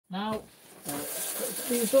Now, let's put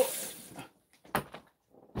these up.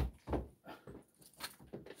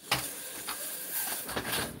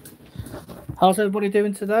 How's everybody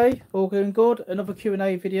doing today? All going good? Another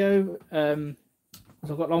Q&A video. I've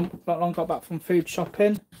got long got back from food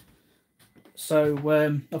shopping, so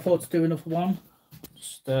I thought to do another one.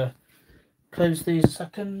 Just close these a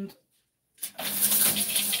second.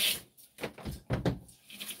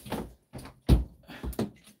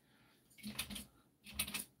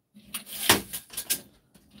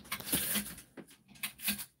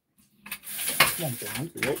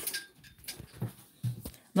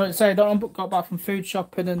 Like I say, got back from food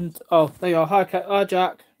shopping and oh, there you are. Hi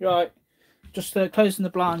Jack. You're right. Just closing the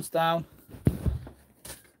blinds down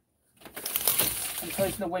and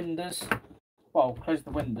closing the windows. Well, closing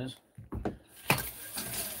the windows.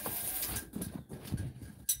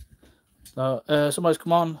 So somebody's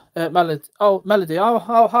come on. Melody. Oh, Melody. Oh,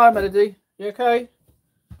 hi Melody. You okay?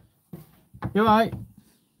 You right?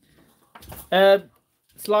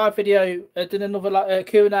 It's a live video. Did another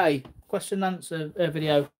Q&A, question and answer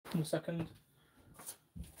video. In a second.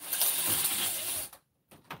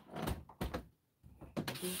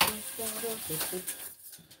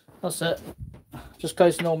 That's it. Just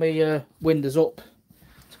closing all my windows up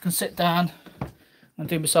so I can sit down and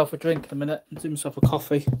do myself a drink in a minute and do myself a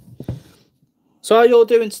coffee. So how are you all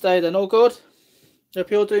doing today then? All good?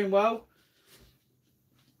 Hope you're all doing well.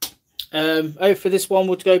 Hopefully this one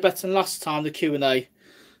would go better than last time, the Q&A.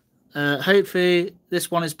 Hopefully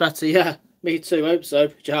this one is better. Yeah, me too. Hope so,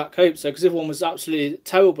 Jack. Hope so, because the other one was absolutely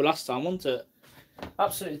terrible last time, wasn't it?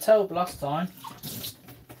 Absolutely terrible last time.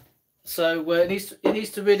 So it needs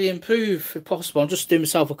to really improve if possible. I'm just doing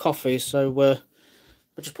myself a coffee, so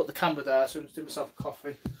I just put the camera there, so I'm just doing myself a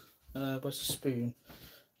coffee. Where's the spoon?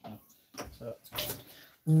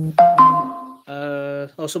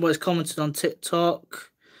 Somebody's commented on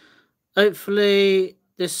TikTok. Hopefully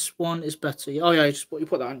this one is better. Oh yeah, you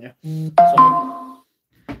put that on you. So,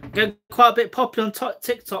 getting quite a bit popular on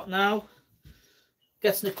TikTok now.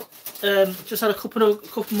 Getting just had a couple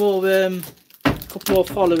more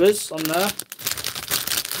followers on there.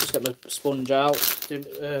 Just get my sponge out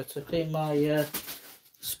to clean my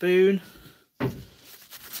spoon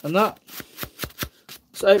and that.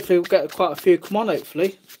 So hopefully we'll get quite a few come on.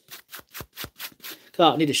 Hopefully.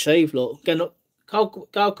 I need a shave. Look, getting up.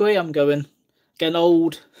 How grey I'm going. Getting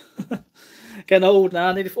old. Getting old now.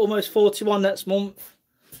 I need almost 41 next month.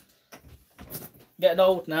 Getting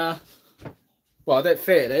old now. Well, I don't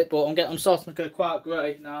feel it, but I'm starting to go quite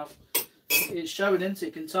grey now. It's showing, isn't it?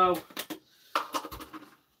 You can tell.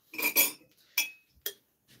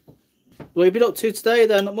 What have you been up to today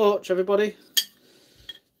then? Not much, everybody.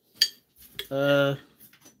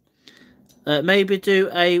 Maybe do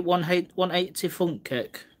a 180 front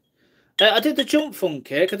kick. I did the jump front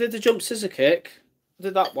kick. I did the jump scissor kick. I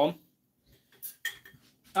did that one.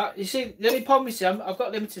 You see, the only problem is I've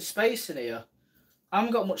got limited space in here. I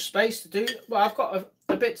haven't got much space to do. Well, I've got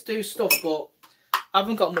a bit to do stuff, but I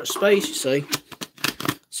haven't got much space, you see.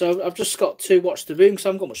 So I've just got to watch the room because I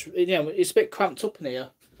haven't got much. You know, it's a bit cramped up in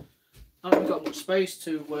here. I haven't got much space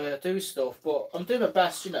to do stuff, but I'm doing my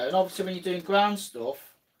best, you know. And obviously, when you're doing ground stuff,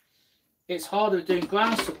 it's harder doing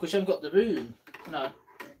ground stuff because you haven't got the room, you know.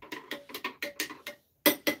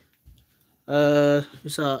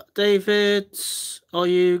 Who's that? David, are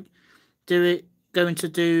you going to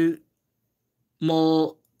do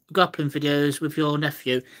more grappling videos with your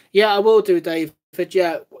nephew? Yeah, I will do, David.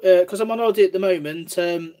 Yeah, because I'm on holiday at the moment.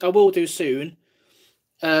 I will do soon.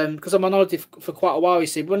 Because I'm on holiday for quite a while, you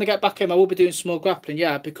see. But when I get back home, I will be doing some more grappling.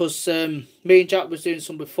 Yeah, because me and Jack was doing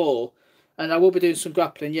some before, and I will be doing some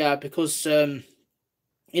grappling. Yeah, because you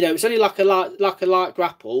know, it's only like a light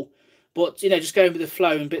grapple, but you know, just going with the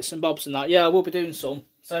flow and bits and bobs and that. Yeah, I will be doing some.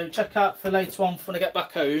 So check out for later on when I get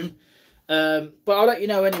back home. But I'll let you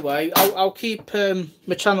know anyway. I'll keep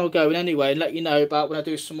my channel going anyway and let you know about when I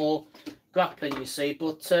do some more grappling, you see.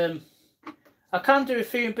 But I can do a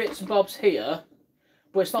few bits and bobs here,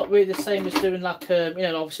 but it's not really the same as doing like you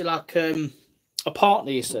know, obviously like a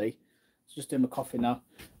partner, you see. Just doing my coffee now.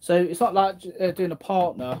 So it's not like doing a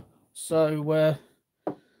partner. So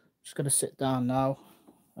just gonna sit down now.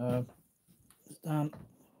 Down.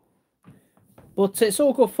 But it's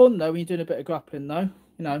all good fun though when you're doing a bit of grappling though.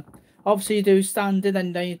 You know, obviously you do standing,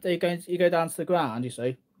 and then you go down to the ground. You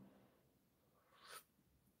see.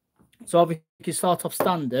 So obviously you start off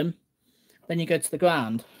standing, then you go to the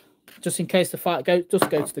ground, just in case the fight does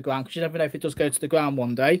go to the ground, because you never know if it does go to the ground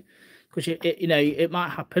one day, because you know it might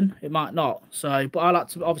happen, it might not. So, but I like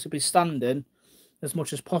to obviously be standing as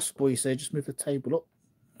much as possible. You see, just move the table up.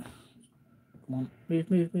 Come on, move.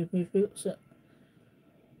 That's it.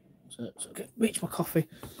 So okay, reach my coffee.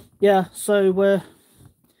 Yeah, so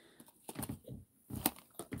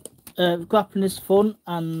grappling is fun,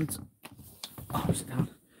 and sit down.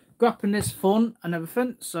 Grappling is fun and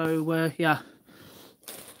everything. So yeah,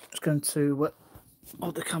 just going to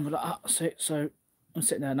hold the camera like that. That's it. So I'm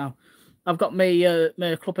sitting there now. I've got my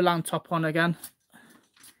Club of Land top on again.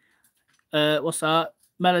 What's that?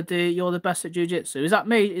 Melody, you're the best at jiu-jitsu. Is that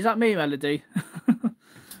me? Is that me, Melody?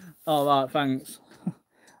 All right, thanks.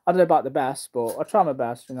 I don't know about the best, but I try my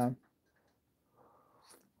best, you know.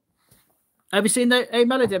 Have you seen the Hey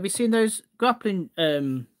Melody, have you seen those grappling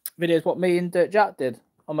videos what me and Jack did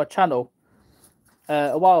on my channel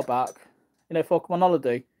a while back? You know, for Come On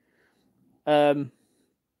Holiday.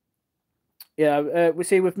 Yeah, we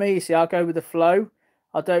see with me, you see, I go with the flow.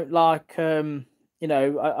 I don't like you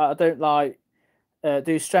know, I don't like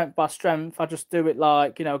do strength by strength. I just do it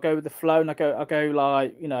like, you know, go with the flow, and I go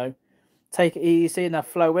like, you know, take it easy and I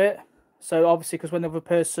flow it. So obviously, because when the other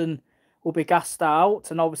person will be gassed out,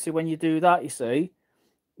 and obviously when you do that, you see,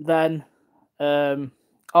 then oh,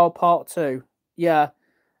 part two, yeah,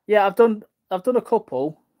 I've done a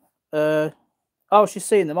couple. Oh, she's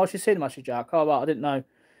seen them. Oh, she's seen them actually, Jack. Oh, right, I didn't know.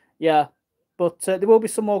 Yeah, but there will be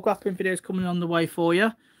some more grappling videos coming on the way for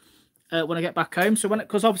you. When I get back home, so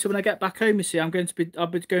because obviously when I get back home, you see, I'll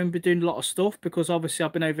be going to be doing a lot of stuff, because obviously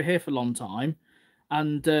I've been over here for a long time,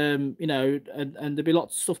 and you know, and there'll be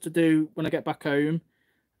lots of stuff to do when I get back home,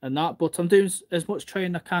 and that. But I'm doing as much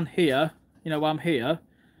training I can here, you know, while I'm here,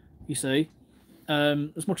 you see,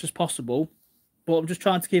 as much as possible. But I'm just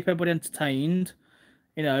trying to keep everybody entertained,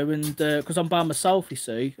 you know, and because I'm by myself, you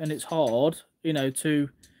see, and it's hard, you know, to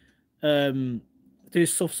do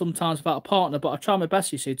stuff sometimes without a partner, but I try my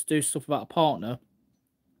best, you see, to do stuff without a partner.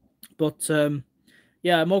 But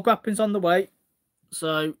yeah, more grappling's on the way.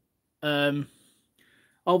 So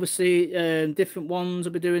obviously different ones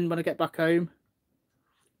I'll be doing when I get back home.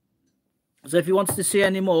 So if you wanted to see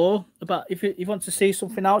any more about, if you want to see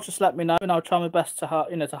something else, just let me know, and I'll try my best to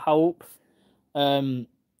you know, to help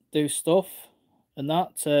do stuff and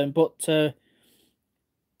that. But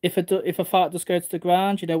if a fight does go to the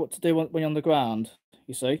ground, you know what to do when you're on the ground,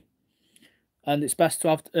 you see. And it's best to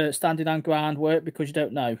have standing and ground work, because you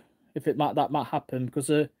don't know if that might happen. Because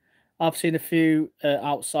I've seen a few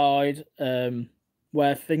outside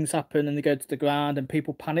where things happen and they go to the ground and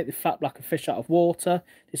people panic. They flap like a fish out of water.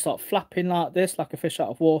 They start flapping like this, like a fish out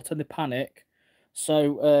of water, and they panic.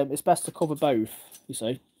 So it's best to cover both, you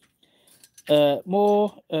see. What's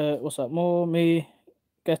that? More me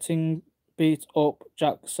getting beat up,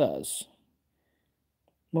 Jack says.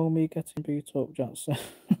 More me getting beat up, Jack says.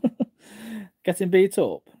 Getting beat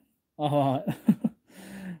up? Alright.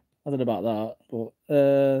 I don't know about that,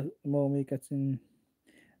 but more me getting...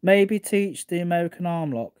 Maybe teach the American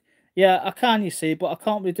arm lock. Yeah, I can, you see, but I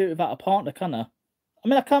can't really do it without a partner, can I? I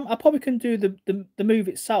mean, I probably can do the move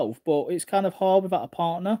itself, but it's kind of hard without a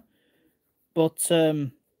partner. But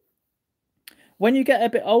when you get a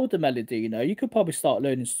bit older, Melody, you know, you could probably start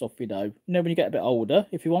learning stuff, you know, when you get a bit older,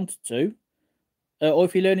 if you wanted to. Or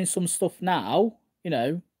if you're learning some stuff now, you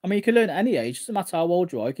know, I mean, you can learn at any age. It doesn't matter how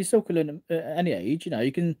old you are. You can still learn at any age. You know,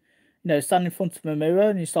 you can, you know, stand in front of a mirror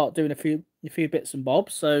and you start doing a few bits and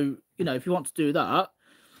bobs. So, you know, if you want to do that,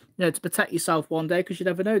 you know, to protect yourself one day, because you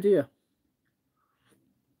never know, do you?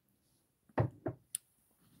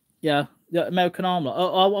 Yeah, the American arm lock.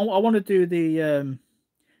 I want to do the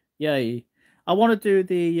yeah, I want to do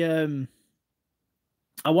the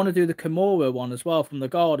Kimura one as well, from the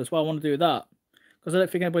guard as well. I want to do that, because I don't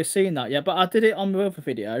think anybody's seen that yet. But I did it on my other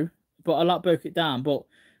video, but I like broke it down. But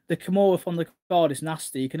the Kimura from the guard is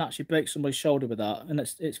nasty. You can actually break somebody's shoulder with that, and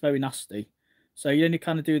it's very nasty. So you only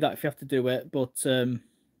kind of do that if you have to do it, but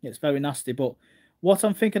it's very nasty. But what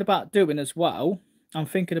I'm thinking about doing as well, I'm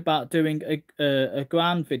thinking about doing a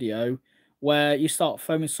ground video where you start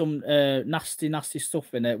throwing some nasty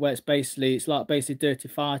stuff in it, where it's like basically dirty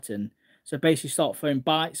fighting. So basically start throwing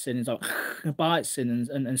bites in, and like bites in,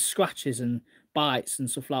 and scratches and bites and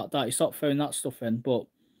stuff like that. You start throwing that stuff in, but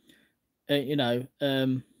you know,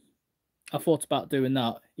 I thought about doing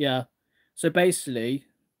that. Yeah. So basically,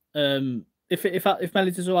 if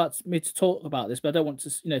Melody's all right me to talk about this, but I don't want to,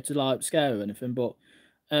 you know, to like scare her or anything. But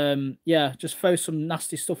yeah, just throw some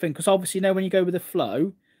nasty stuff in, because obviously, you know, when you go with the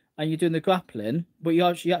flow and you're doing the grappling, but you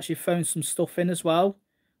actually throwing some stuff in as well,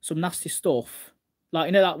 some nasty stuff. Like,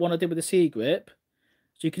 you know, that one I did with the C grip.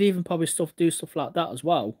 So you could even probably do stuff like that as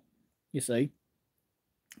well, you see.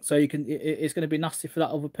 So you can, it's going to be nasty for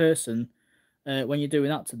that other person when you're doing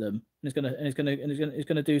that to them. And it's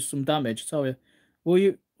gonna do some damage. I tell you. Will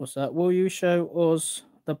you, what's that? Will you show us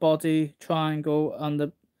the body triangle and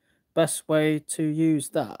the Best way to use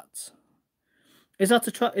that. Is that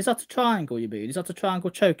a triangle you mean? Is that a triangle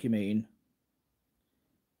choke you mean?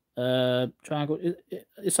 Triangle.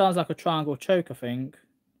 It sounds like a triangle choke, I think.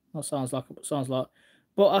 That sounds like.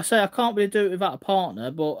 But I say I can't really do it without a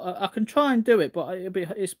partner. But I can try and do it. But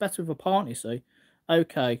it's better with a partner. You see.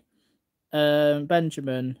 Okay.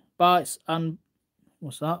 Benjamin bites and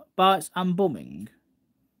what's that? Bites and bumming.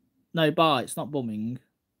 No, bites, not bumming.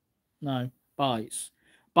 No, bites,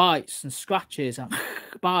 bites and scratches and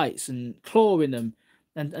bites and clawing them.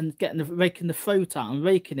 And raking the throat out and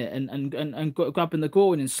raking it and grabbing the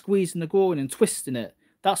groin and squeezing the groin and twisting it.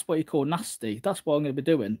 That's what you call nasty. That's what I'm going to be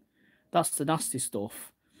doing. That's the nasty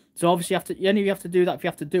stuff. So obviously you have to do that if you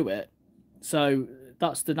have to do it. So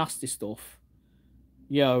that's the nasty stuff.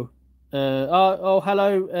 Yo.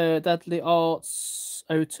 Hello, Deadly Arts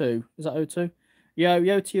 02. Is that 02?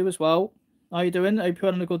 Yo to you as well. How you doing? Hope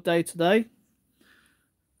you're having a good day today.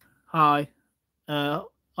 Hi. Hi.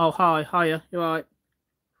 Hiya. You're right.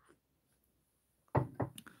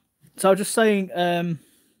 So I was just saying,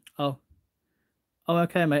 oh,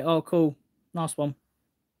 okay, mate. Oh, cool. Nice one.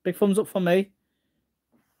 Big thumbs up for me.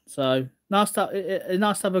 So nice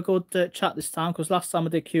to have a good chat this time, because last time I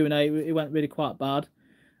did Q&A, it went really quite bad.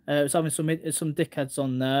 I was having some dickheads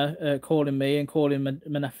on there calling me and calling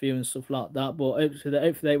my nephew and stuff like that. But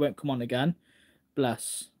hopefully they won't come on again.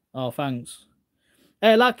 Bless. Oh, thanks.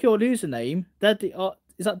 Hey, I like your username. Deadly Art.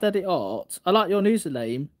 Is that Deadly Art? I like your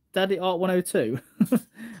username. Deadly Art 102.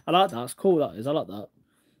 I like that. It's cool. That is. I like that.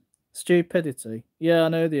 Stupidity. Yeah, I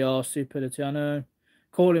know they are stupidity. I know.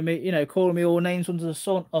 Calling me all names under the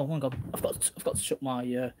sun. Oh my god, I've got to shut my.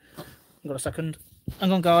 Hang on a second.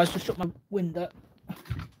 Hang on, guys. Just shut my window.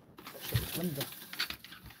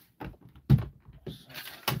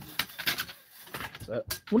 So,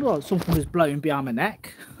 I wonder why something was blowing behind my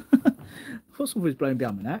neck. I thought something was blowing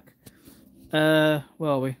behind my neck. Where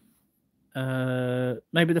are we?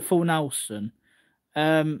 Maybe the full Nelson.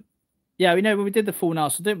 Yeah, we know when we did the full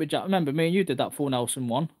Nelson, didn't we, Jack? Remember, me and you did that full Nelson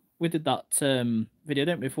one. We did that video,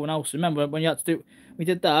 didn't we? Full Nelson. Remember when you had to do? We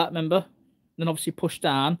did that. Remember? Then obviously push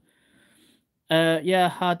down. Yeah,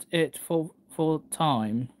 had it full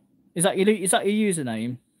time. Is that your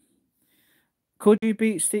username? Could you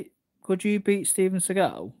beat Steven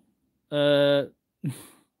Seagal? Don't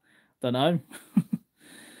know.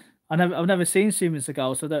 I've never seen Steven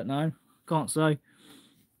Seagal, so I don't know. Can't say.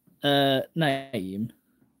 Name.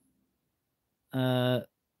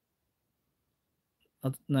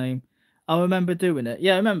 Name. I remember doing it.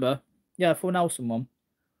 Yeah, I remember. Yeah, full Nelson one.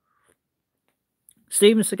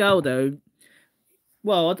 Steven Seagal though.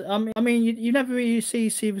 Well, I mean, you never really see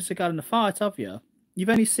Steven Seagal in a fight, have you? You've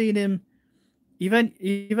only seen him.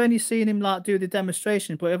 You've only seen him like do the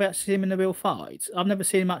demonstration, but have you actually seen him in a real fight? I've never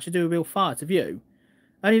seen him actually do a real fight. Have you?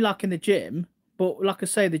 Only like in the gym, but like I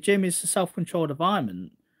say, the gym is a self-controlled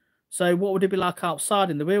environment. So what would it be like outside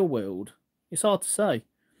in the real world? It's hard to say.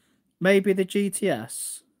 Maybe the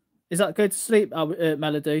GTS. Is that go to sleep,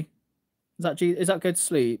 Melody? Is that go to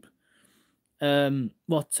sleep?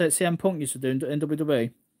 What CM Punk used to do in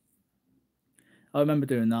WWE. I remember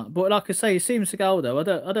doing that. But like I say, it seems to go though.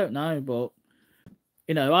 I don't know, but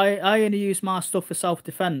you know, I only use my stuff for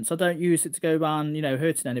self-defense. I don't use it to go around, you know,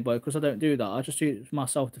 hurting anybody, because I don't do that. I just use it for my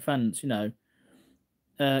self-defense, you know.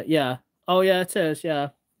 Yeah. Oh yeah, it is, yeah.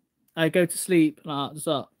 I go to sleep like that. Does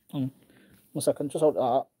that? 1 second, just hold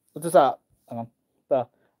that. What does that? Hang on. There.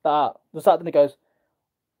 That. Does that? Then it goes,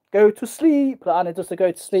 go to sleep. And it does the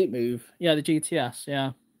go to sleep move. Yeah, the GTS.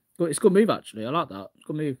 Yeah. It's a good move, actually. I like that. It's a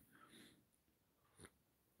good move.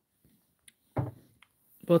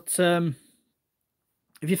 But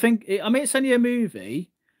if you think, I mean, it's only a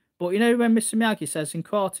movie, but you know when Mr. Miyagi says in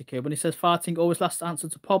Karate Kid, when he says fighting always lasts answer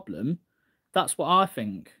to problem, that's what I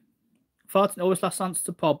think. Fighting always lasts answer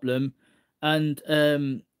to problem. And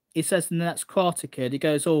he says in the next Karate Kid, he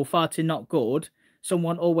goes, oh, fighting not good.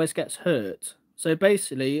 Someone always gets hurt. So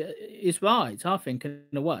basically, he's right, I think, in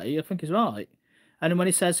a way. I think he's right. And when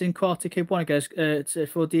he says in Karate Kid 1, he goes,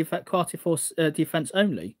 for karate for defense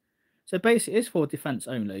only. So basically, it's for defense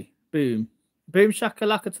only. Boom. Boom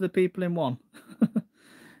shakalaka to the people in one.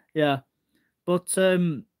 Yeah. But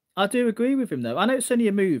I do agree with him, though. I know it's only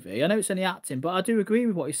a movie. I know it's only acting, but I do agree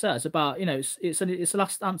with what he says about, you know, it's the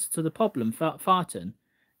last answer to the problem for fighting.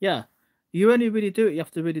 Yeah. You only really do it. You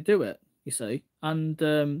have to really do it, you see. And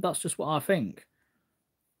that's just what I think.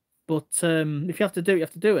 But if you have to do it, you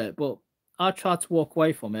have to do it. But I try to walk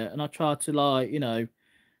away from it, and I try to, like, you know,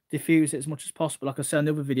 diffuse it as much as possible. Like I say in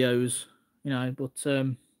the other videos, you know, but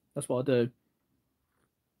that's what I do.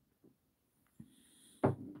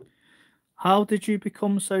 How did you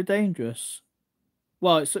become so dangerous?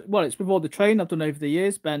 Well, it's with all the training I've done over the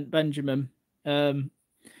years, Benjamin.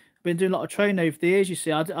 Been doing a lot of training over the years. You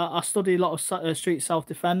see, I study a lot of street self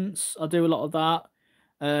defense. I do a lot of that.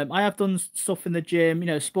 I have done stuff in the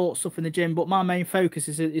gym, sports stuff in the gym, but my main focus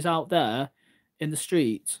is out there in the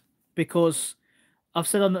street because I've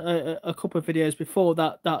said on a couple of videos before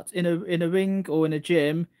that in a ring or in a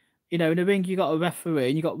gym, in a ring you got a referee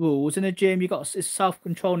and you got rules. In a gym you got it's a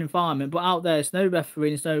self-controlled environment, but out there there's no referee,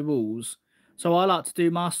 there's no rules. So I like to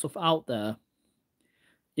do my stuff out there.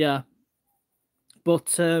 Yeah,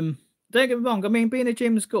 but don't get me wrong. I mean, being in a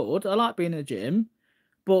gym is good. I like being in a gym,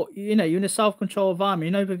 but you're in a self-controlled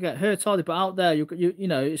environment. You're never gonna get hurt hardly. But out there,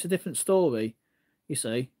 it's a different story. You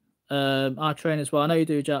see, I train as well. I know you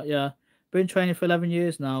do, Jack. Yeah, been training for 11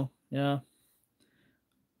 years now. Yeah.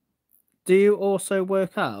 Do you also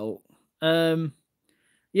work out?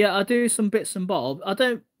 Yeah, I do some bits and bobs. I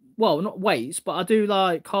don't, well, not weights, but I do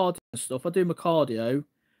like cardio and stuff. I do my cardio.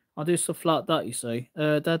 I do stuff like that, you see.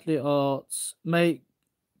 Deadly Arts. Mate,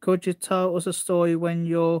 could you tell us a story when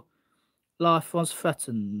your life was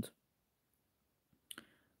threatened?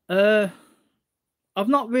 Uh, I've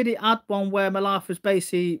not really had one where my life was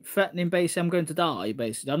basically threatening, basically, I'm going to die,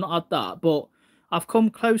 basically. I've not had that, but I've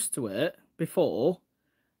come close to it before.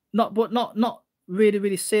 Not really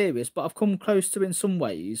really serious, but I've come close to it in some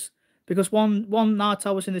ways because one night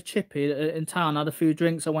I was in a chippy in town, I had a few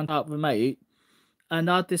drinks, I went out with a mate, and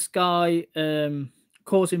I had this guy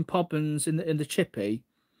causing problems in the chippy,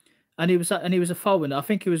 and he was a foreigner. I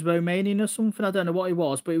think he was Romanian or something. I don't know what he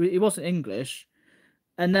was, but he wasn't English.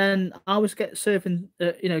 And then I was serving,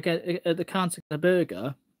 get at the counter a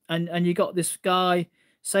burger, and you got this guy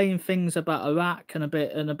saying things about Iraq and a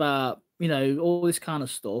bit and about all this kind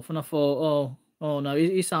of stuff, and I thought, oh no,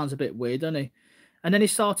 he sounds a bit weird, doesn't he? And then he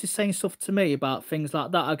started saying stuff to me about things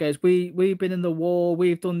like that. I goes, we've been in the war,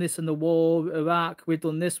 we've done this in the war, Iraq, we've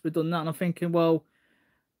done this, we've done that, and I'm thinking, well,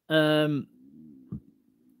 um,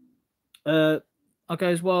 I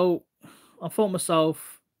goes, well, I thought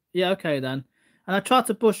myself, yeah, okay then. And I tried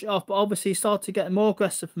to brush it off, but obviously he started getting more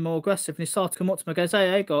aggressive and more aggressive. And he started to come up to me and goes,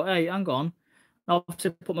 hey, hang on. And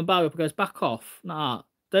obviously put my barrier up and goes, back off. Nah,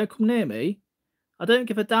 don't come near me. I don't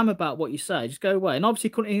give a damn about what you say. Just go away. And obviously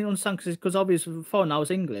he couldn't even understand because obviously before I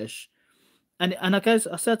was English. And I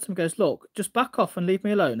said to him, goes, look, just back off and leave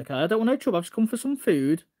me alone, okay? I don't want no trouble. I've just come for some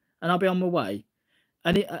food and I'll be on my way.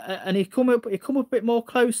 And he come up a bit more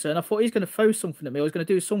closer, and I thought he's going to throw something at me or he's going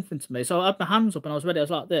to do something to me. So I had my hands up and I was ready. I was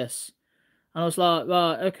like this. And I was like,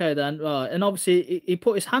 right, okay then, right. And obviously he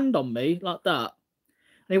put his hand on me like that.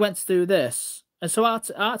 And he went to do this. And so I had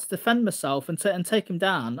to defend myself and take him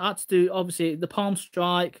down. I had to do, obviously, the palm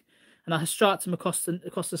strike. And I striked him across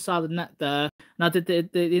the side of the neck there. And I did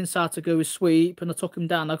the inside to go with sweep. And I took him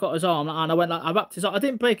down. I got his arm. And I went like, I wrapped his arm. I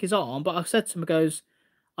didn't break his arm, but I said to him, I goes,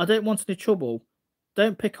 I don't want any trouble.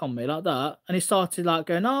 Don't pick on me like that. And he started like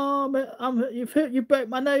going, oh, you broke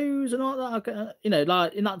my nose and all that.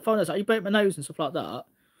 Like in that phone, I was like, you broke my nose and stuff like that.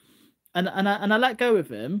 And I let go of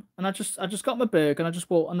him, and I just got my burger and I just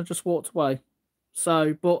walked away.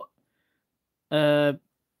 So, but and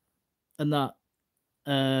that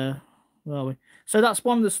where are we? So that's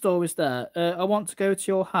one of the stories there. I want to go to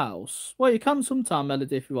your house. Well, you can sometime,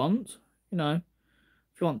 Melody, if you want. If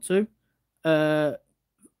you want to.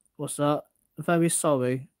 What's that? Very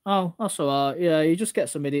sorry. Oh, that's all right. Yeah, you just get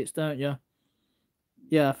some idiots, don't you?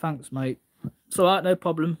 Yeah, thanks, mate. It's all right, no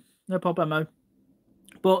problem. No problemo.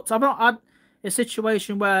 But I've not had a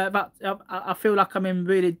situation where I feel like I'm in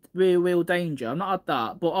really, real danger. I've not had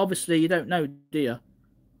that. But obviously, you don't know, do you?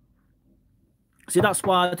 See, that's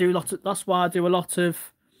why I do a lot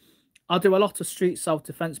of street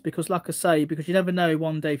self-defense because, like I say, because you never know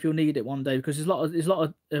one day if you'll need it one day because there's a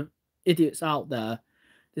lot of idiots out there.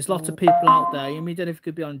 There's lots of people out there. I mean, don't know if it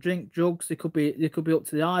could be on drink, drugs. They could be up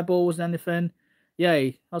to the eyeballs and anything.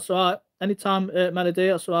 Yay, that's all right. Anytime, Melody,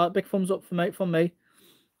 that's all right. Big thumbs up from me.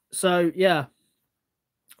 So yeah,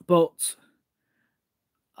 but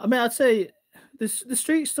I mean, I'd say the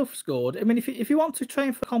street stuff's good. I mean, if you want to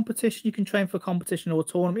train for competition, you can train for competition or a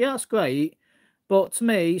tournament. Yeah, that's great. But to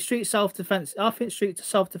me, street self-defense. I think street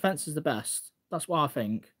self-defense is the best. That's what I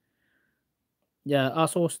think. Yeah, I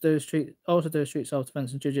also do street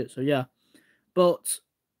self-defense and jiu-jitsu, yeah. But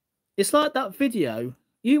it's like that video.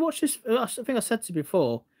 You watch this, I think I said to you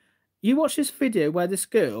before, you watch this video where this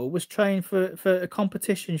girl was trained for a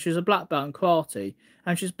competition. She was a black belt in karate,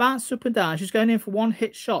 and she's bounced up and down. She's going in for one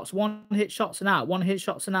hit shots and out, one hit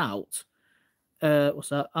shots and out. What's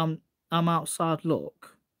that? I'm outside,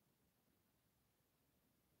 look.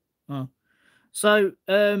 Oh. So,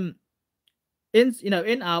 in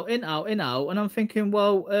out, and I'm thinking,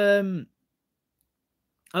 well,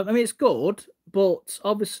 I mean, it's good, but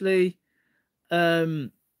obviously,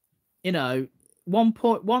 you know,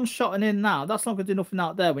 one shot and in now, that's not going to do nothing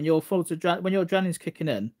out there when you're full to when your adrenaline's kicking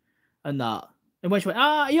in, and that. And when she went,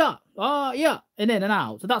 yeah, and in and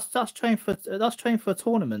out. So that's trained for a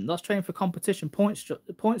tournament. That's trained for competition point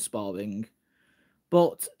sparring.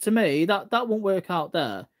 But to me, that won't work out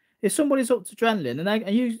there. If somebody's up to adrenaline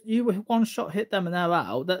and you one shot hit them and they're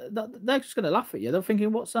out, they're just going to laugh at you. They're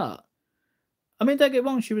thinking, what's that? I mean, don't get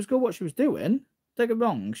wrong, she was good what she was doing. Don't get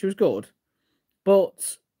wrong, she was good.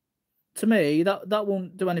 But to me, that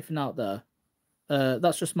won't do anything out there.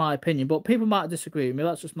 That's just my opinion. But people might disagree with me.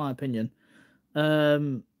 That's just my opinion.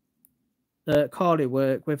 Carly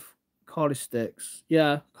work with Carly sticks.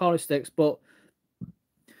 Yeah, Carly sticks. But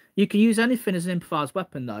you can use anything as an improvised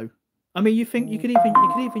weapon, though. I mean, you could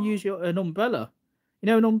even use an umbrella. You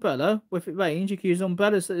know, an umbrella with it range. You can use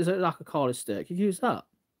umbrellas that is like a Carly stick. You can use that.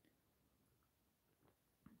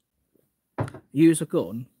 Use a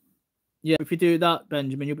gun. Yeah, if you do that,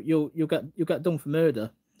 Benjamin, you'll get done for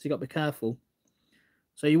murder. So you got to be careful.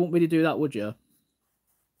 So you wouldn't really do that, would you?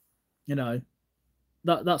 You know,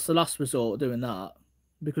 that's the last resort doing that,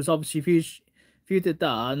 because obviously if you did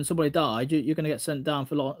that and somebody died, you're going to get sent down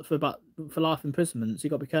for life imprisonment. So you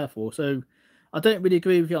got to be careful. So I don't really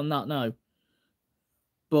agree with you on that, no.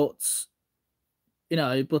 But you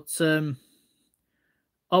know,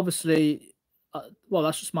 obviously, well,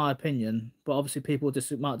 that's just my opinion. But obviously, people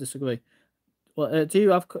might disagree. Well, do you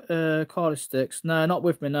have Carly sticks? No, not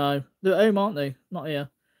with me. No, they're at home, aren't they? Not here.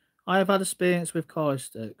 I have had experience with Carly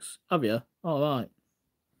sticks. Have you? All right.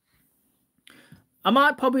 I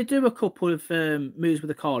might probably do a couple of moves with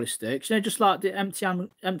the Carly sticks. You know, just like the empty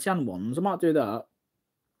hand ones. I might do that.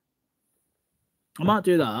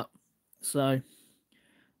 So,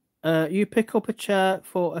 you pick up a chair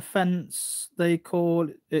for offence. They call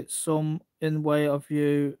it some in way of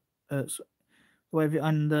you.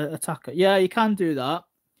 And the attacker. Yeah, you can do that.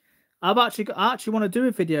 I actually want to do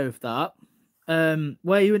a video of that.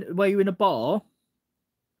 Where you're in a bar.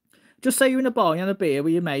 Just say you're in a bar, you have a beer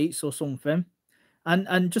with your mates or something,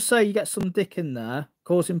 and just say you get some dick in there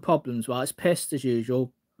causing problems. Right, it's pissed as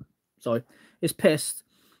usual. Sorry, it's pissed.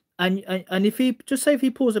 And if he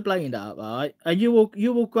pulls a blade out, right, and you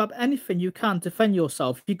will grab anything you can to defend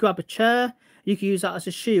yourself. If you grab a chair, you can use that as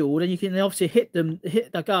a shield, and you can obviously hit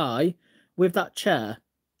the guy with that chair,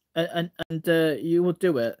 and you will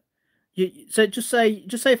do it. So just say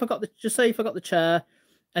if I got the chair,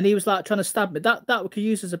 and he was like trying to stab me, that could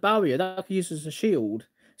use as a barrier, that could use as a shield.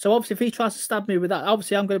 So obviously, if he tries to stab me with that,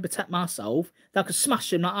 obviously I'm going to protect myself. That could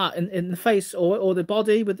smash him like that in the face or the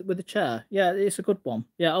body with the chair. Yeah, it's a good one.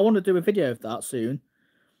 Yeah, I want to do a video of that soon.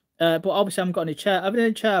 But obviously I haven't got any chair. The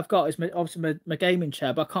only chair I've got is obviously my gaming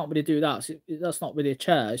chair, but I can't really do that. So that's not really a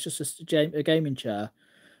chair. It's just a gaming chair.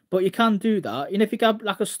 But you can do that. You know, if you grab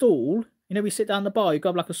like a stool, you know, we sit down the bar, you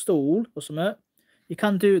grab like a stool or something, you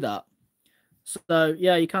can do that. So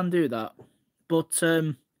yeah, you can do that. But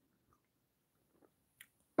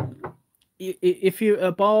if you're at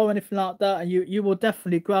a bar or anything like that, and you will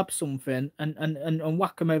definitely grab something and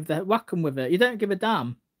whack them with it. You don't give a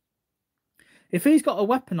damn. If he's got a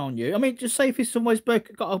weapon on you, I mean, just say if somebody's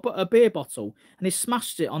got a beer bottle and he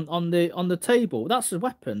smashed it on the table, that's a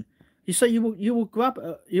weapon. You say you will grab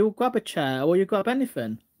a chair or you grab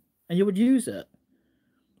anything, and you would use it.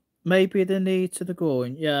 Maybe the knee to the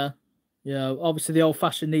groin, yeah. Obviously the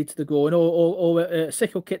old-fashioned knee to the groin, or a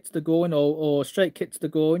sickle kick to the groin, or a straight kick to the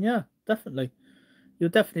groin. Yeah, definitely. You'll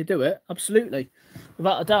definitely do it, absolutely,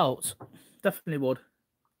 without a doubt. Definitely would.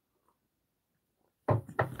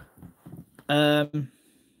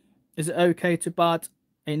 Is it okay to bad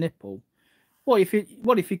a nipple? Well, if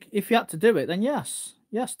you had to do it, then yes,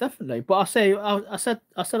 definitely. But I said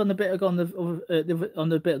on the bit on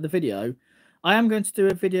the bit of the video, I am going to do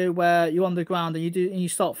a video where you're on the ground and you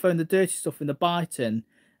start throwing the dirty stuff in, the biting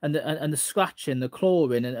and the scratching, the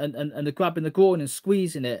clawing, and the grabbing the groin and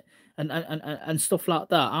squeezing it and stuff like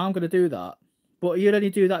that. I'm going to do that, but you'd only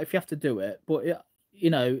do that if you have to do it. But you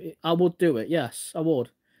know, I would do it. Yes, I would.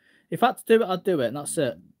 If I had to do it, I'd do it, and that's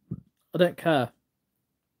it. I don't care.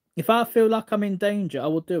 If I feel like I'm in danger, I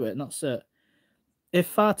will do it, and that's it.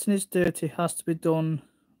 If farting is dirty, it has to be done,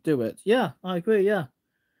 do it. Yeah, I agree, yeah.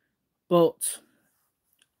 But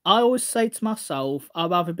I always say to myself,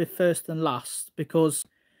 I'd rather be first than last, because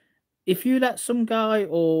if you let some guy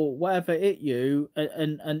or whatever hit you,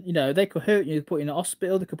 and you know, they could hurt you, put you in a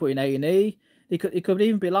hospital, they could put you in A&E, it could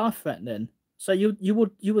even be life-threatening. So you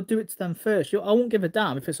would do it to them first. I won't give a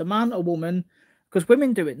damn if it's a man or woman, because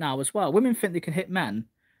women do it now as well. Women think they can hit men,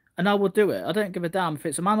 and I will do it. I don't give a damn if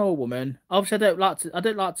it's a man or a woman. Obviously, I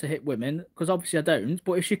don't like to hit women because obviously I don't.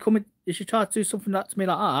 But if she try to do something to me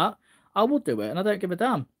like that, I will do it, and I don't give a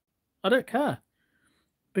damn. I don't care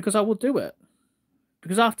because I will do it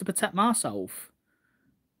because I have to protect myself.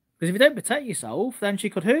 Because if you don't protect yourself, then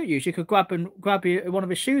she could hurt you. She could grab you one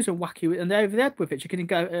of his shoes and whack you in the over the head with it. She can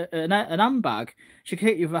go an handbag. She can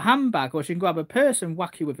hit you with a handbag, or she can grab a purse and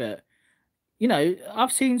whack you with it. You know,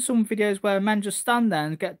 I've seen some videos where men just stand there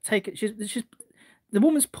and get taken. She's the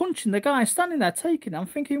woman's punching the guy standing there taking it. I'm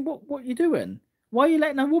thinking, what are you doing? Why are you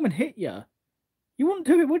letting a woman hit you? You wouldn't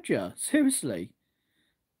do it, would you? Seriously.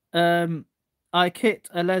 I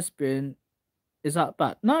kicked a lesbian. Is that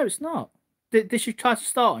bad? No, it's not. Did she try to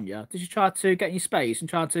start on you? Did she try to get in your space and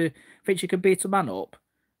try to think she could beat a man up?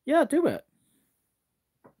 Yeah, do it.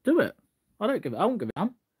 Do it. I won't give a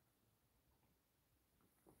damn.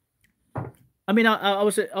 I mean, I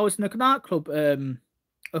was in a nightclub a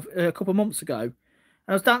couple of months ago, and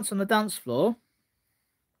I was dancing on the dance floor,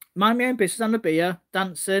 mind my own business, having a beer,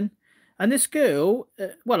 dancing, and this girl.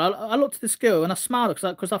 I looked at this girl and I smiled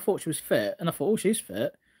because I thought she was fit, and I thought, oh, she's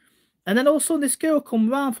fit. And then all of a sudden, this girl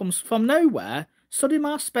come around from nowhere, stood in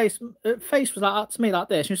my face was like that to me like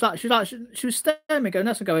this. She was staring at me, going,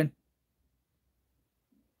 "That's going."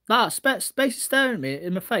 That basically staring at me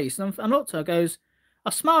in my face, and I looked at her. Goes, I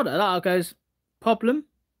smiled at her. I goes, "Problem?"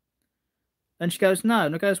 And she goes, "No."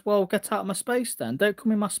 And I goes, "Well, get out of my space then. Don't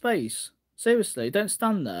come in my space. Seriously, don't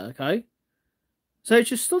stand there, okay?" So she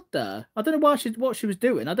just stood there. I don't know what she was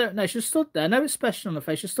doing. I don't know. She just stood there, no expression on her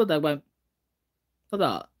face. She stood there, went like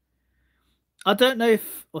that. I don't know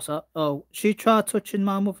if what's that? Oh, she tried touching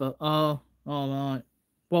my mother. Oh, all right.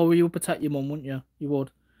 Well, you would protect your mum, wouldn't you? You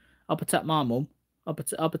would. I'll protect my mum. I'll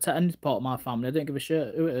protect any part of my family. I don't give a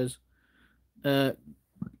shit who it is.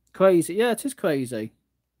 Crazy. Yeah, it is crazy.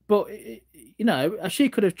 But you know, she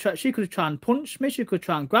could have tried and punch me. She could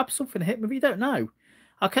try and grab something and hit me. But you don't know.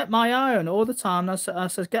 I kept my eye on her all the time. And I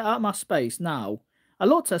said, "Get out of my space now." I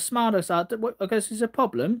looked at her, smiled. I said, "I guess it's a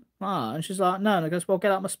problem." And she's like, "No." And I goes, "Well,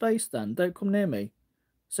 get out of my space then. Don't come near me.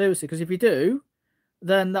 Seriously, because if you do,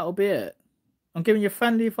 then that'll be it. I'm giving you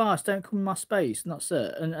friendly advice. Don't come in my space." And that's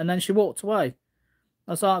it. And then she walked away.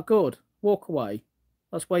 I was like, "Good. Walk away.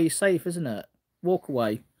 That's where you're safe, isn't it? Walk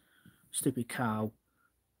away. Stupid cow."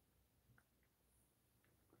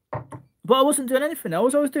 But I wasn't doing anything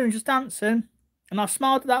else. I was doing just dancing. And I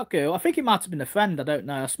smiled at that girl. I think it might have been a friend. I don't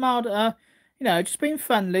know. I smiled at her. You know, just being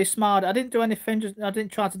friendly, smiled. I didn't do anything. I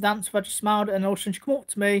didn't try to dance with her. I just smiled at her. And all of a sudden she come up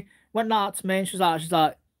to me, went like to me, and she's like,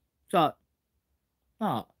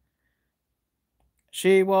 oh.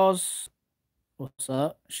 She was, what's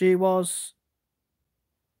that? She was,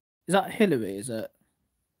 is that Hillary, is it?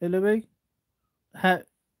 Hillary?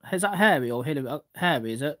 Is that Harry or Hillary?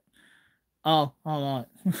 Harry, is it? Oh, all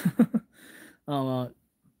right. All right.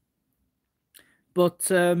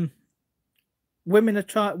 But women are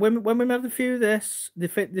trying. When women have a few of this, they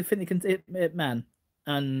think they can hit men.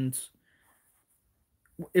 And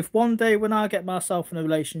if one day when I get myself in a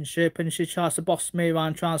relationship and she tries to boss me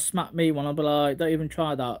around, try and smack me, one, I'll be like, "Don't even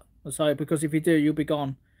try that." I'm sorry, because if you do, you'll be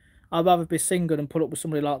gone. I'd rather be single than put up with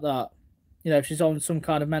somebody like that. You know, if she's on some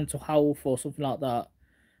kind of mental health or something like that,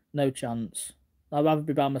 no chance. I'd rather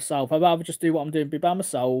be by myself. I'd rather just do what I'm doing, be by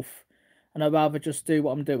myself, and I'd rather just do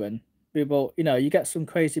what I'm doing. People, you know, you get some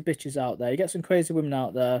crazy bitches out there, you get some crazy women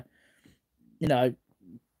out there, you know,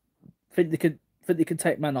 think they can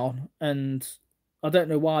take men on, and I don't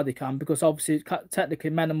know why they can, because obviously technically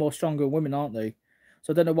men are more stronger than women, aren't they?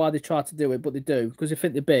 So I don't know why they try to do it, but they do, because they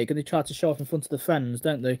think they're big and they try to show off in front of their friends,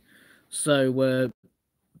 don't they? So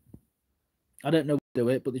I don't know why they do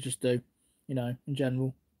it, but they just do, you know, in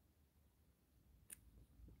general.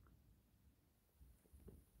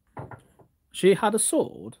 She had a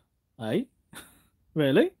sword, eh?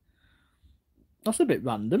 Really? That's a bit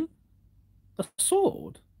random. A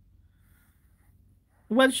sword?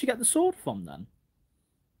 Where did she get the sword from then?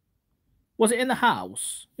 Was it in the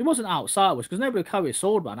house? It wasn't outside, because nobody would carry a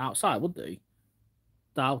sword around outside, would they?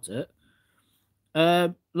 Doubt it.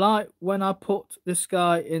 Like when I put this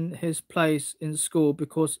guy in his place in school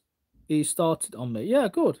because he started on me. Yeah,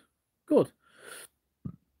 good. Good.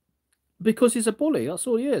 Because he's a bully. That's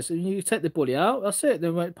all he is. And you take the bully out, that's it. They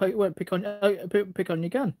won't pick on you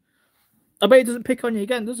again. I bet he doesn't pick on you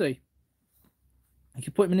again, does he? If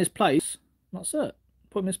you put him in his place, that's it.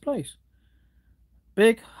 Put him in his place.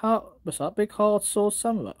 Big hard, what's that? Big hard sword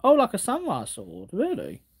samurai. Oh, like a samurai sword,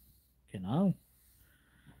 really? You know.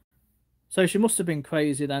 So she must have been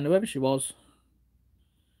crazy then, whoever she was.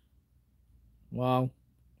 Wow.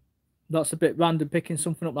 That's a bit random picking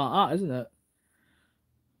something up like that, isn't it?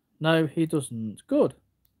 No, he doesn't. Good.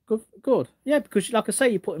 good. Yeah, because like I say,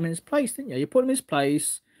 you put him in his place, didn't you? You put him in his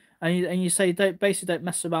place, and you say don't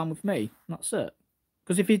mess around with me. And that's it.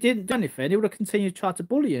 Because if he didn't do anything, he would have continued to try to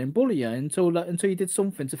bully you until you did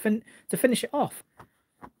something to finish it off.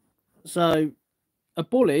 So, a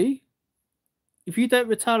bully, if you don't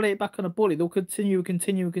retaliate back on a bully, they'll continue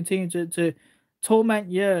to torment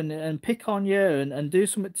you and pick on you and do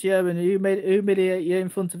something to you and humiliate you in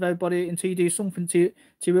front of everybody until you do something to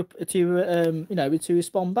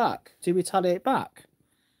respond back, to retaliate back.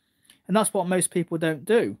 And that's what most people don't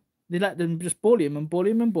do. They let them just bully them and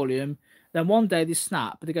bully them and bully them. Then one day they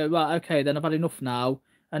snap, they go, right, okay, then I've had enough now,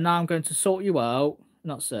 and now I'm going to sort you out,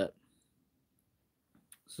 and that's it.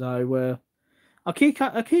 So I keep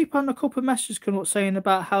on a couple of messages coming up saying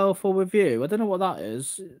about health or review. I don't know what that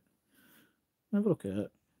is. Have a look at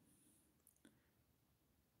it.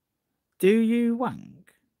 Do you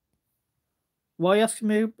wank? Why are you asking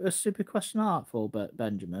me a stupid question like that for,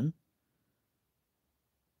 Benjamin?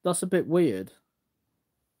 That's a bit weird.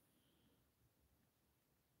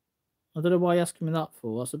 I don't know why you're asking me that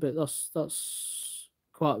for. That's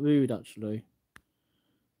quite rude, actually.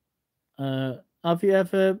 Have you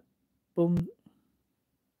ever bummed?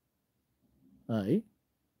 Hey?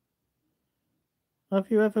 Have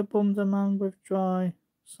you ever bummed a man with dry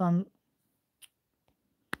sand?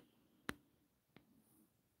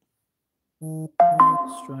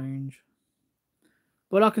 Strange.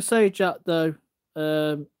 But like I say, Jack, though,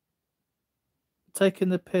 taking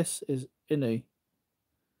the piss is innie.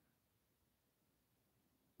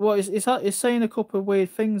 Well, it's saying a couple of weird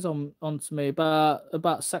things onto me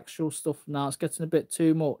about sexual stuff now. It's getting a bit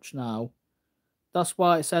too much now. That's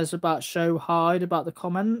why it says about show hide about the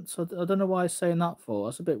comments. I don't know why it's saying that for.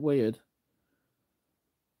 That's a bit weird.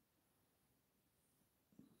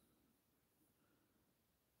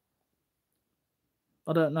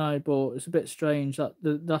 I don't know, but it's a bit strange that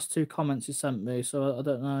that's 2 comments he sent me, so I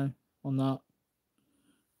don't know on that.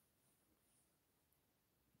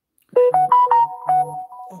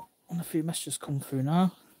 And a few messages come through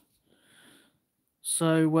now.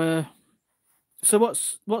 So what's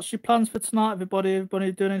your plans for tonight, everybody?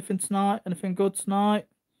 Everybody doing anything tonight? Anything good tonight?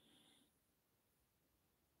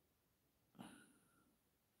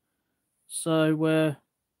 So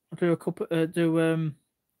I'll do a couple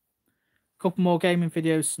couple more gaming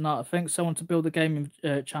videos tonight. I think so. I want to build the gaming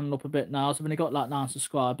channel up a bit now. So I've only got like 9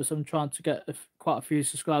 subscribers. So I'm trying to get quite a few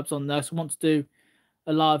subscribers on there. So I want to do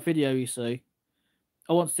a live video. You see,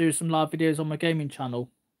 I want to do some live videos on my gaming channel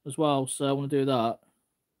as well. So I want to do that.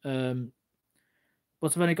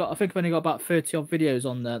 But I think I've only got about 30 odd videos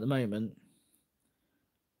on there at the moment.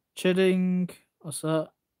 Chilling. What's that?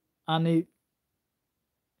 Anime.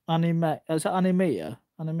 Is that Animia?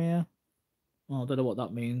 Animia? Oh, I don't know what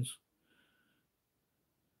that means.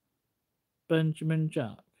 Benjamin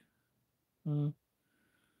Jack.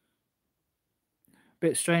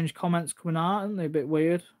 Bit strange comments coming out, aren't they? A bit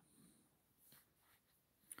weird.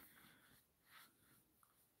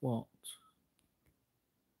 What?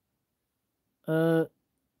 Is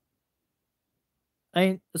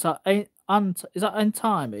that Entimey? Entimey?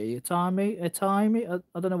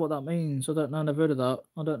 I don't know what that means. I don't know. I've never heard of that.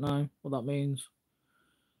 I don't know what that means.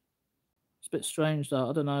 It's a bit strange that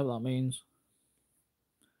I don't know what that means.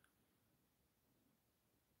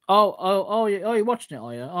 Oh, you're watching it,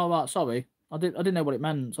 are you? Oh, right, sorry. I didn't know what it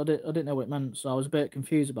meant. I didn't know what it meant, so I was a bit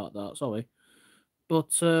confused about that. Sorry,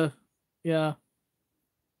 but yeah.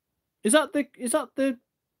 Is that the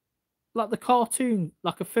like the cartoon,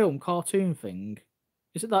 like a film cartoon thing?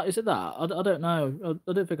 Is it that? I don't know.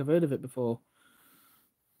 I don't think I've heard of it before.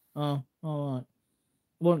 Oh, all right.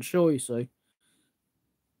 Wasn't sure, you see.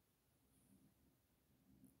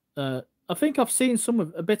 I think I've seen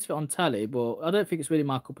a bit of it on telly, but I don't think it's really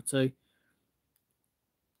my cup of tea.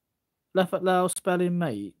 Left at Lao spelling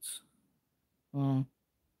mates. Oh.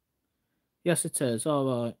 Yes, it is.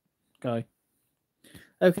 All right. Okay.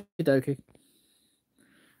 Okie dokie.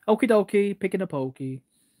 Okie dokie, picking a pokey.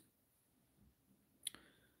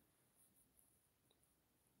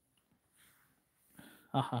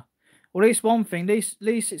 Well, at least one thing. At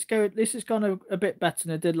least it's gone a bit better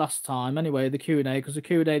than it did last time. Anyway, the Q&A, because the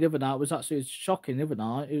Q&A the other night was absolutely shocking. The other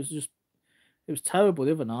night, it was terrible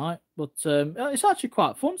the other night. But it's actually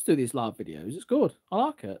quite fun to do these live videos. It's good. I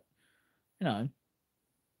like it. You know,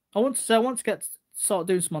 I want to start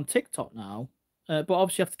doing some on TikTok now. But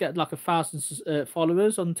obviously you have to get like 1,000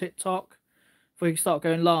 followers on TikTok before you can start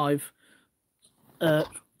going live.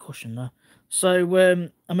 Caution there. So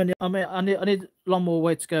I need a long more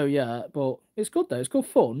way to go yet, but it's good though. It's good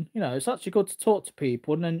fun. You know, it's actually good to talk to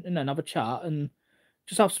people and then have a chat and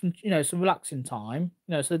just have some, some relaxing time,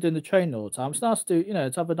 so they're doing the training all the time. It's nice to,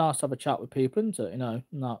 to have a chat with people, isn't it? And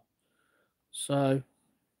that. So,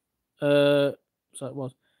 uh, so it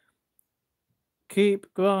was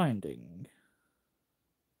keep grinding.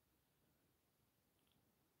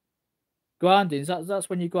 Grinding, that's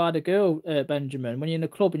when you grind a girl, Benjamin. When you're in a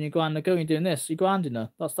club and you grind a girl, you're doing this, you're grinding her.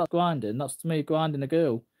 That's grinding. That's to me grinding a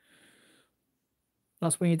girl.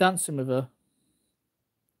 That's when you're dancing with her.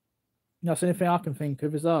 That's the only thing I can think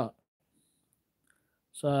of is that.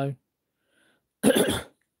 So,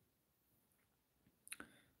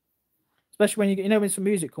 especially when when some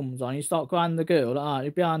music comes on, you start grinding the girl, like,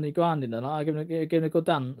 you're behind you grinding her, like, giving a good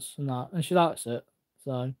dance and that, and she likes it.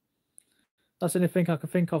 So, that's the only thing I can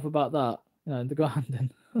think of about that, the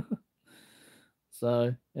grinding.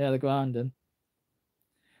 So, yeah, the grinding.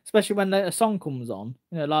 Especially when a song comes on,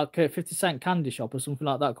 like 50 Cent Candy Shop or something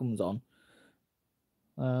like that comes on.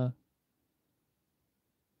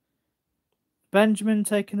 Benjamin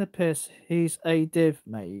taking the piss. He's a div,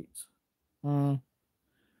 mate. I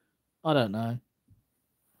don't know.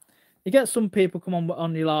 You get some people come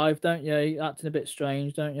on your live, don't you? Acting a bit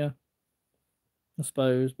strange, don't you? I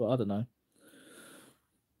suppose, but I don't know.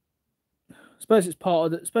 I suppose it's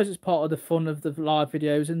part of the fun of the live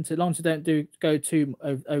videos, isn't it? As long as you don't go too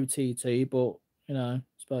OTT, but I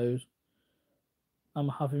suppose I'm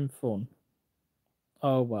having fun.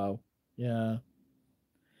 Oh wow, yeah.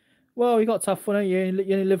 Well, you got to have fun, don't you?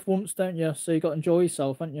 You only live once, don't you? So you got to enjoy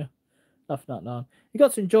yourself, haven't you? No. You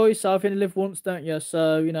got to enjoy yourself. You only live once, don't you?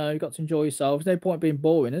 So you got to enjoy yourself. There's no point being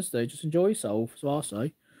boring, is there? Just enjoy yourself. So I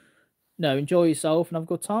say, no, enjoy yourself and have a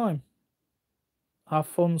good time. Have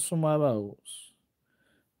fun somewhere else.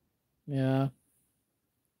 Yeah.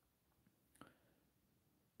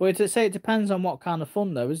 But it depends on what kind of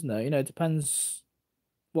fun, though, isn't it? It depends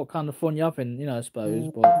what kind of fun you're having. I suppose.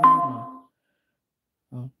 But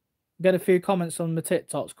get a few comments on the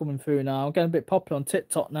TikToks coming through now. I'm getting a bit popular on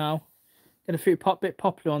TikTok now. Getting a few bit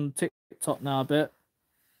popular on TikTok now a bit.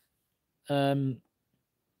 So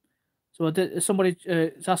somebody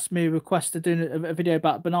asked me a request to do a video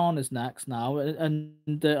about bananas next now, and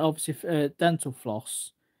obviously dental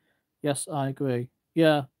floss. Yes, I agree.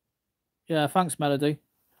 Yeah, thanks, Melody.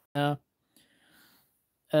 Yeah.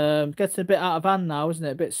 Getting a bit out of hand now, isn't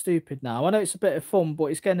it? A bit stupid now. I know it's a bit of fun, but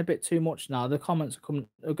it's getting a bit too much now. The comments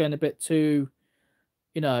are getting a bit too,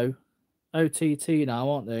 OTT now,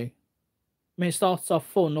 aren't they? I mean, it started off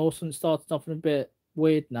fun, also it started off a bit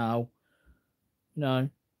weird now. I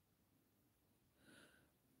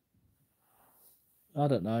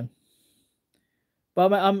don't know.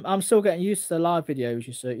 But I'm still getting used to the live videos,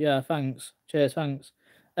 you see. Yeah, thanks. Cheers, thanks.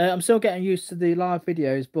 I'm still getting used to the live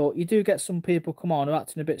videos, but you do get some people come on who are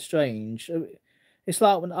acting a bit strange. It's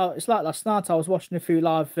like last night I was watching a few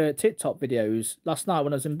live TikTok videos last night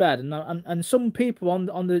when I was in bed, and some people on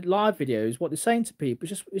the live videos, what they're saying to people,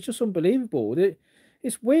 it's just unbelievable.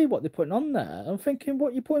 It's weird what they're putting on there. I'm thinking,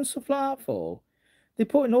 what you putting stuff like that for? They're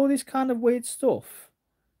putting all this kind of weird stuff,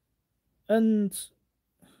 and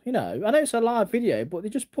I know it's a live video, but they're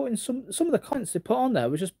just putting some of the comments they put on there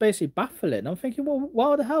was just basically baffling. I'm thinking, well,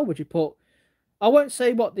 why the hell would you put? I won't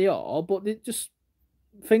say what they are, but they're just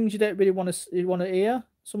things you don't really want to hear.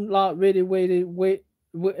 Some like really weird,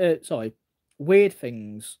 weird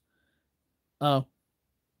things. Oh,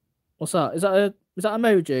 what's that? Is that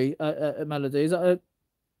emoji? A Melody? Is that a?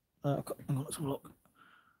 Hang on, let's have a look.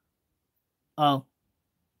 Oh,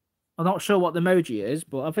 I'm not sure what the emoji is,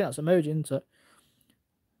 but I think that's emoji, isn't it?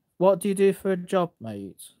 What do you do for a job,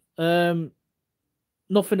 mate? Nothing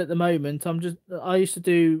at the moment. I used to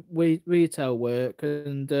do retail work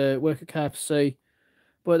and work at KFC,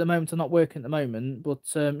 but at the moment I'm not working at the moment. But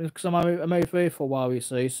because I'm over here for a while, you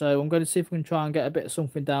see, so I'm going to see if we can try and get a bit of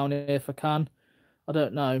something down here if I can. I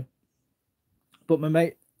don't know, but my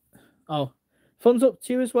mate. Oh, thumbs up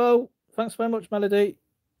to you as well. Thanks very much, Melody.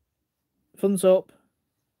 Thumbs up.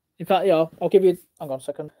 In fact, yeah, I'll give you. Hang on a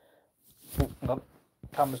second. Oh, hang on.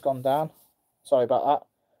 Camera's gone down. Sorry about that.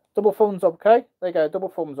 Double thumbs up, okay? There you go, double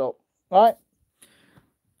thumbs up. Right.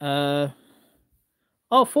 Oh,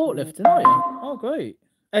 forklifting, are you? Oh, great.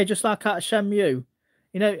 Hey, just like at Shenmue.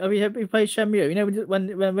 Have you played Shenmue?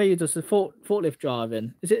 When Ryu does the forklift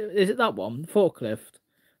driving. Is it that one? The forklift.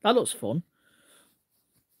 That looks fun.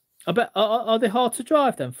 I bet are they hard to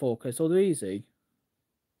drive then, forklifts, or they're easy?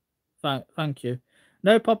 Thank you.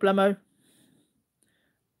 No problemo.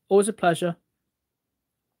 Always a pleasure.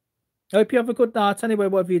 I hope you have a good night anyway,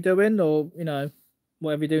 whatever you're doing, or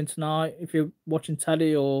whatever you're doing tonight. If you're watching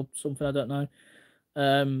telly or something, I don't know.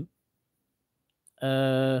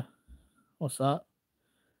 What's that?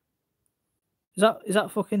 Is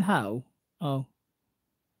that fucking hell? Oh,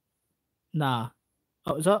 Nah.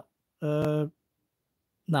 Oh, is that?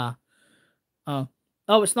 Nah. Oh.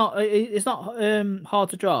 Oh, it's not. It's not hard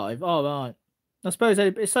to drive. Oh, right. I suppose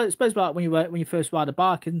it's supposed like when you first ride a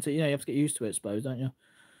bike, isn't it? You know, you have to get used to it, I suppose, don't you?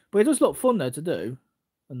 But it does look fun though to do,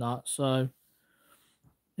 and that. So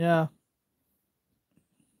yeah.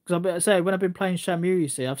 Because I say when I've been playing Shamu, you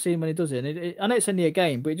see, I've seen when he does it. And I know it's only a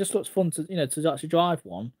game, but it just looks fun to to actually drive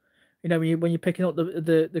one. You know, when you're picking up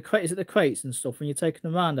the crates, the crates and stuff, when you're taking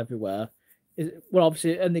them around everywhere. Well,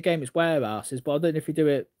 obviously in the game it's warehouses, but I don't know if you do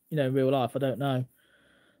it, in real life. I don't know,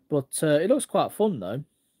 but it looks quite fun though.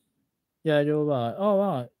 Yeah, you're right. All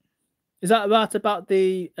right. Is that right about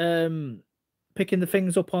the picking the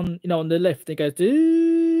things up on on the lift? It goes,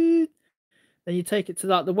 "Doo." Then you take it to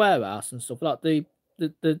like the warehouse and stuff, like the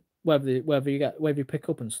wherever you pick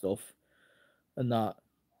up and stuff and that.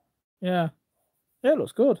 Yeah. Yeah, it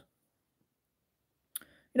looks good.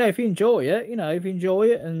 If you enjoy it, if you enjoy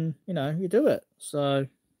it and you do it. So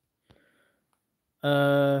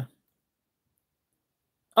uh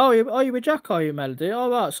you with Jack, are you, Melody? Oh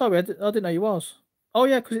right, sorry, I didn't know you was. Oh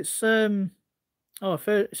yeah, because it's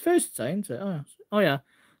it's Thursday, isn't it? Oh yeah.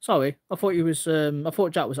 Sorry. I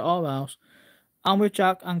thought Jack was at our house. I'm with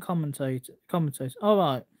Jack and commentator. All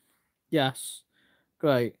right. Yes.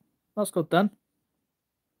 Great. That's good then.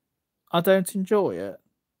 I don't enjoy it.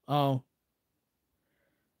 Oh.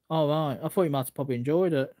 All right. I thought you might have probably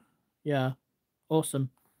enjoyed it. Yeah. Awesome.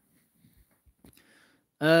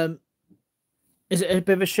 Is it a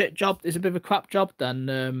bit of a shit job? Is it a bit of a crap job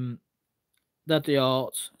then? That the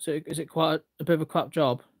arts. So is it quite a bit of a crap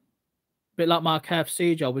job? A bit like my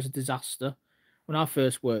KFC job was a disaster when I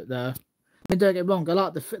first worked there. I mean, don't get me wrong. I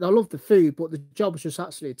love the food, but the job was just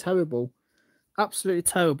absolutely terrible. Absolutely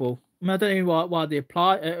terrible. I mean, I don't know why they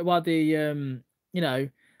why they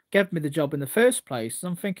gave me the job in the first place.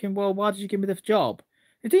 I'm thinking, well, why did you give me the job?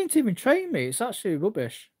 They didn't even train me. It's actually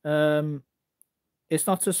rubbish. It's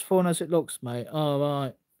not as fun as it looks, mate. All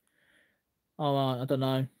right. I don't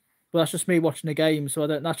know. But that's just me watching the game, so I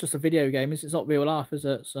don't. That's just a video game. It's not real life, is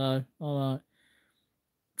it? So, all right.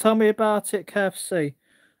 Tell me about it, KFC.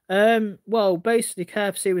 Well, basically,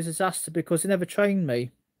 KFC was a disaster because they never trained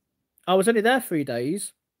me. I was only there 3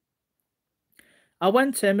 days. I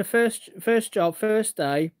went in my first job, first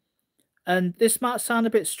day, and this might sound a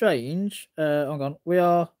bit strange. Hang on, we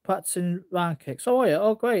are practicing round kicks. Oh yeah,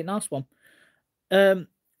 oh great, nice one.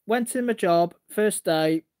 Went in my job, first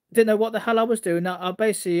day, didn't know what the hell I was doing. I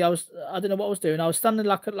didn't know what I was doing. I was standing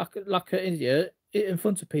like an idiot in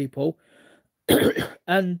front of people,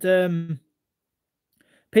 and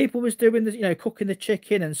people was doing cooking the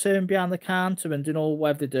chicken and serving behind the counter and doing all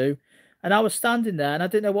whatever they do. And I was standing there and I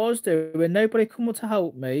didn't know what I was doing. Nobody come up to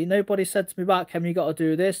help me. Nobody said to me, right, Kevin, you got to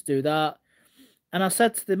do this, do that. And I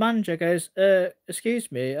said to the manager, I goes,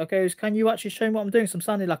 excuse me. I goes, can you actually show me what I'm doing? So I'm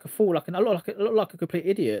standing like a fool, I look like a complete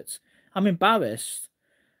idiot. I'm embarrassed.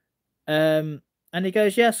 And he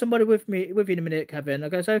goes, yeah, somebody with you in a minute, Kevin. I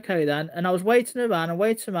goes, okay then. And I was waiting around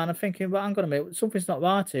and thinking, well, hang on a minute, something's not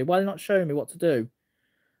right here. Why are they not showing me what to do?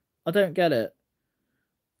 I don't get it.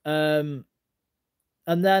 And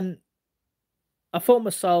then I thought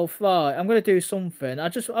myself, right, I'm gonna do something. I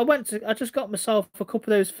just got myself a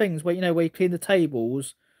couple of those things where where you clean the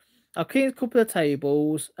tables. I cleaned a couple of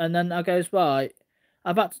tables and then I goes, right,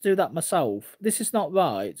 I've had to do that myself. This is not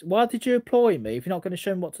right. Why did you employ me if you're not going to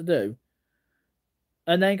show me what to do?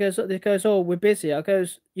 And then it goes, oh, we're busy. I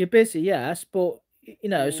goes, you're busy, yes, but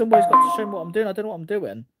somebody's got to show me what I'm doing. I don't know what I'm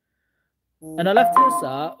doing. And I left it as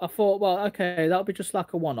that. I thought, well, okay, that'll be just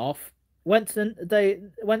like a one-off. Went to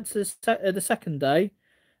the second day,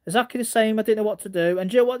 exactly the same. I didn't know what to do. And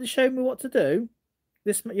do you know what they showed me what to do?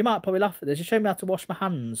 This you might probably laugh at this. They showed me how to wash my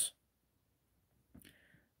hands.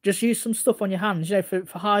 Just use some stuff on your hands, for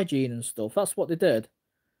hygiene and stuff. That's what they did.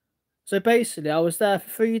 So basically, I was there for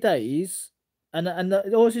 3 days, and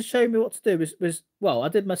all they showed me what to do was well, I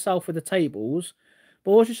did myself with the tables,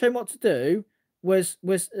 but all they showed me what to do was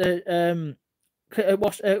wash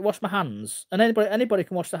my hands, and anybody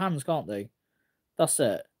can wash their hands, can't they? That's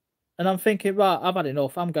it. And I'm thinking, right, I've had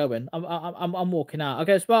enough. I'm going. I'm walking out. I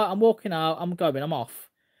goes, right, I'm walking out. I'm going. I'm off.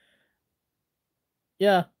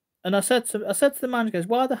 Yeah. And I said to the manager, goes,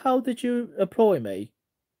 why the hell did you employ me?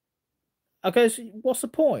 I goes, what's the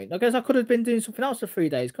point? I goes, I could have been doing something else for 3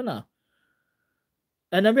 days, couldn't I?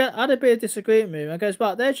 And then we had a bit of disagreement with him. I goes,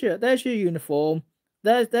 right, there's your uniform.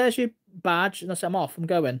 There's your badge. And I said, I'm off. I'm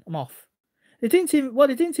going. I'm off. They didn't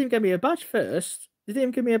even give me a badge first. They didn't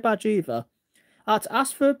even give me a badge either. I had to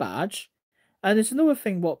ask for a badge. And there's another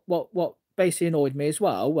thing what basically annoyed me as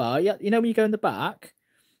well. Well, yeah, when you go in the back,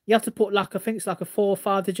 you have to put like, I think it's like a 4 or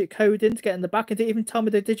 5 digit code in to get in the back. And didn't even tell me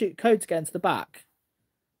the digit code to get into the back.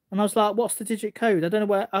 And I was like, what's the digit code? I don't know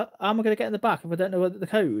where. How am I going to get in the back if I don't know the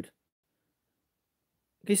code?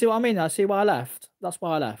 Can you see what I mean? I see why I left. That's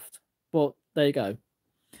why I left. But there you go.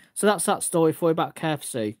 So that's that story for you about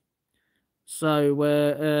KFC.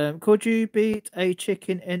 So, could you beat a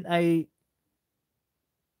chicken in a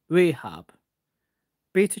rehab?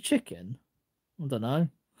 Beat a chicken? I don't know.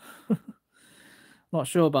 Not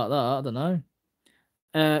sure about that. I don't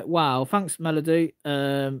know. Wow. Thanks, Melody.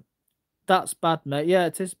 That's bad, mate. Yeah,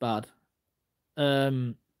 it is bad.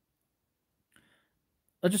 I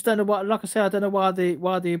just don't know what. Like I say, I don't know why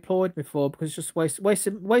they employed me for, because it's just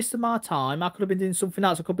wasting my time. I could have been doing something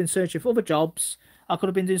else. I could have been searching for other jobs. I could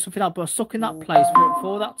have been doing something else, but I was stuck in that place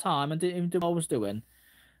for that time and didn't even do what I was doing.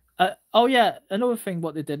 Oh yeah, another thing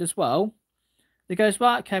what they did as well. They goes,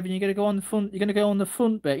 right, Kevin, you're gonna go on the front. You're gonna go on the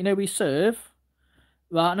front bit. You know, we serve,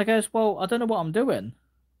 right? And I goes, well, I don't know what I'm doing.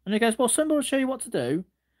 And he goes, well, somebody will show you what to do.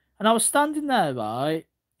 And I was standing there, right,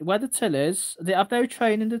 where the till is. They have no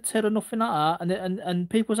training the till or nothing like that. And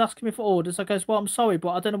people was asking me for orders. I goes, well, I'm sorry,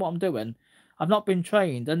 but I don't know what I'm doing. I've not been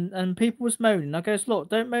trained. And people was moaning. I goes, look,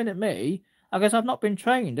 don't moan at me. I goes, I've not been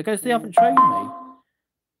trained. I goes, they haven't trained me.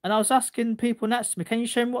 And I was asking people next to me, can you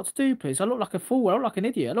show me what to do, please? I look like a fool. I look like an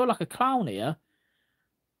idiot. I look like a clown here.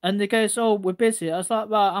 And they goes, oh, we're busy. I was like,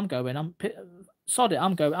 right, I'm going. Sod it.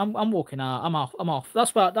 I'm going. I'm walking out. I'm off.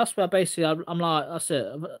 That's where basically I'm like, that's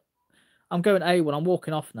it. I'm going A1. I'm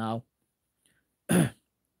walking off now.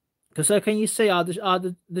 Because so can you see how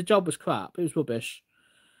the job was crap? It was rubbish.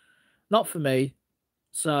 Not for me.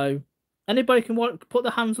 So anybody can put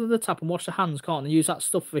their hands under the tap and wash their hands, can't they? Use that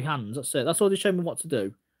stuff for your hands. That's it. That's all they showed me what to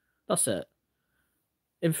do. That's it.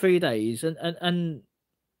 In 3 days. And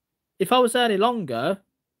if I was there any longer,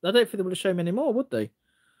 I don't think they would have shown me any more, would they?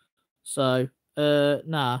 So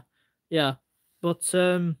nah. Yeah. But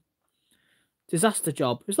disaster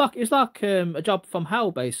job. It's like a job from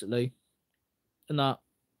hell, basically. And that.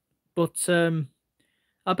 But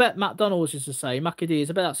I bet McDonald's is the same. Mackie D's,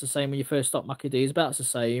 I bet that's the same when you first stop Mackie D's. I bet that's the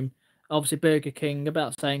same. Obviously, Burger King,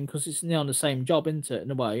 about the same, because it's on the same job, isn't it?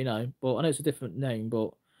 In a way, you know. But I know it's a different name,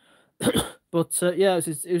 but yeah,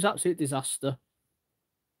 it was absolute disaster.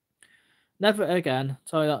 Never again.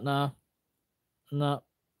 Tell you that now. No.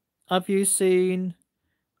 Have you seen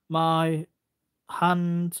my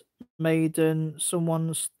handmaiden?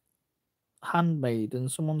 Someone's handmaiden.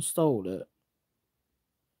 Someone stole it.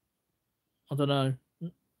 I don't know.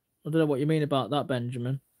 I don't know what you mean about that,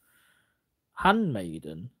 Benjamin.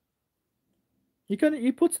 Handmaiden.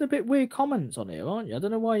 You're putting a bit weird comments on here, aren't you? I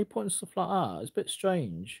don't know why you're putting stuff like that. It's a bit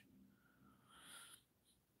strange.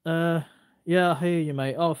 Yeah, I hear you,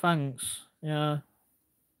 mate. Oh, thanks. Yeah.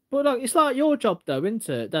 But look, it's like your job though, isn't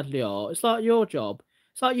it, Deadly Art? It's like your job.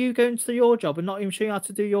 It's like you going to your job and not even showing you how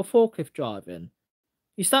to do your forklift driving.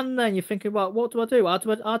 You're standing there and you're thinking, well, what do I do? How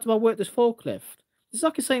do I work this forklift? It's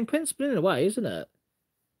like the same principle in a way, isn't it?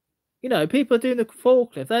 You know, people are doing the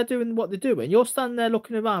forklift. They're doing what they're doing. You're standing there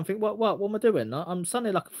looking around, think, what am I doing? I'm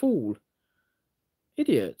standing like a fool.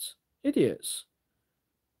 Idiots. Idiots.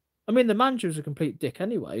 I mean, the manager's a complete dick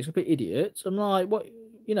anyway. He's a complete idiot. I'm like, what?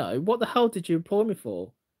 You know, what the hell did you employ me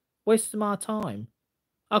for? Wasted my time.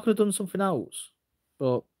 I could have done something else.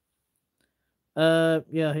 But,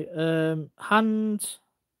 yeah, hand.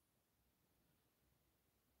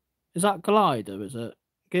 Is that glider? Is it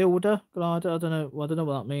Gilda glider? I don't know. Well, I don't know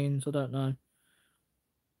what that means. I don't know.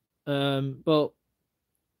 But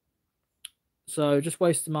so just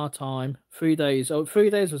wasting my time. 3 days. Oh,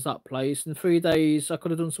 3 days was that place, and 3 days I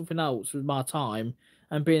could have done something else with my time,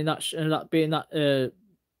 and being that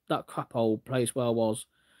crap old place where I was.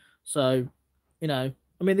 So, you know,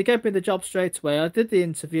 I mean, they gave me the job straight away. I did the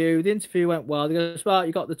interview. The interview went well. They goes, well,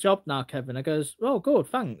 you got the job now, Kevin. I goes, oh, good,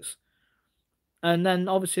 thanks. And then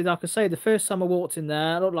obviously, like I say, the first time I walked in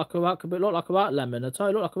there, I looked like a right lemon. I tell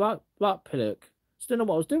you, I looked like a right pillock. Still know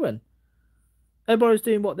what I was doing. Everybody was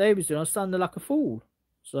doing what they was doing. I was standing there like a fool.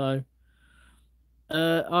 So,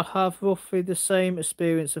 I have roughly the same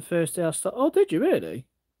experience the first day I started. Oh, did you really?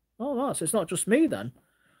 Oh, right. So it's not just me then.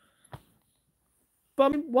 But I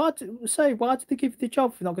mean, why did they give you the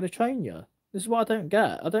job if they're not going to train you? This is what I don't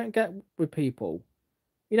get. I don't get with people.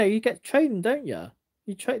 You know, you get training, don't you?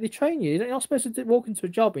 They train you. You're not supposed to walk into a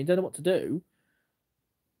job and you don't know what to do.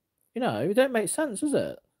 You know, it don't make sense, does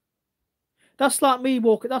it? That's like me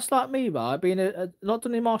walking. That's like me, right? Being not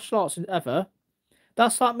done any martial arts ever.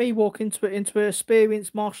 That's like me walking into an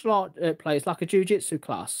experienced martial art place, like a jiu-jitsu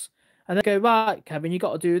class, and they go, right, Kevin, you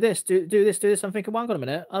got to do this, do this, do this. I'm thinking, well, hang on a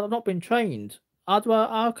minute, I've not been trained.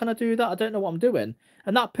 How can I do that? I don't know what I'm doing.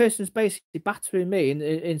 And that person's basically battering me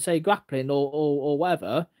in say grappling or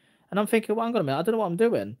whatever. And I'm thinking, well, hang on a minute, I don't know what I'm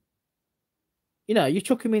doing. You know, you're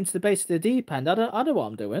chucking me into the base of the deep end. I don't know what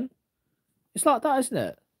I'm doing. It's like that, isn't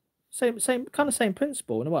it? Same kind of same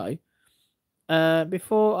principle in a way.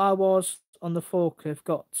 Before I was on the forklift,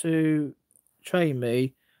 got to train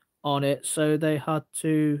me on it, so they had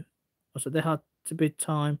to, they had to bid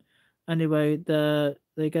time. Anyway,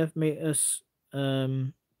 they gave me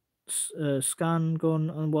um scan gun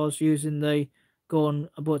and was using the gun,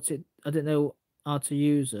 but I didn't know how to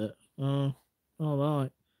use it. Oh, all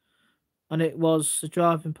right. And it was a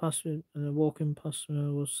driving past me and a walking past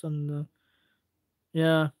me was on.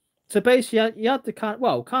 Yeah. So basically, you had the kind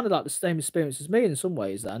of like the same experience as me in some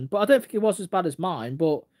ways then, but I don't think it was as bad as mine.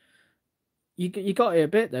 But you got it a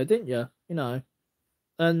bit though, didn't you? You know,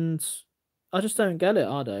 and I just don't get it.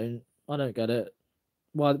 I don't get it.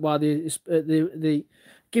 Why the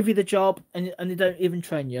give you the job and they don't even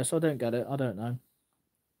train you? So I don't get it. I don't know.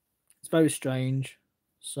 It's very strange.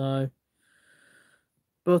 So,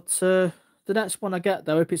 but the next one I get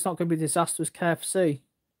though, if it's not going to be disastrous KFC,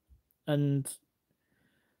 and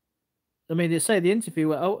I mean, they say the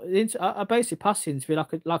interview. Oh, I basically passed the interview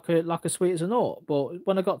like a sweet as a nut. But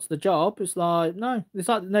when I got to the job, it's like no, it's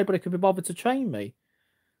like nobody could be bothered to train me.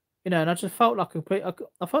 You know, and I just felt like a complete.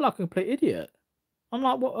 I felt like a complete idiot. I'm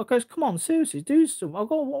like, what? I goes, come on, seriously, do something. I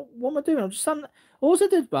go, what am I doing? I'm just standing. All I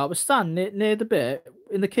did was stand near the bit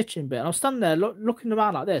in the kitchen bit, and I was standing there looking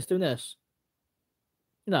around like this, doing this.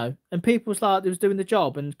 You know, and people was like, they was doing the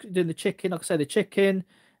job and doing the chicken, like I say, the chicken,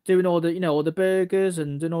 doing all the, all the burgers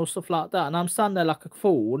and doing all stuff like that. And I'm standing there like a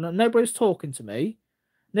fool, and nobody's talking to me.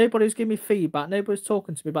 Nobody's giving me feedback. Nobody's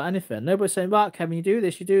talking to me about anything. Nobody's saying, right, Kevin, you do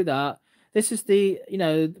this, you do that. This is the,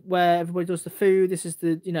 where everybody does the food. This is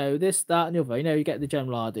the, this, that, and the other. You get the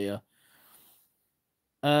general idea.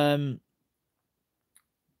 And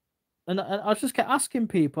I just kept asking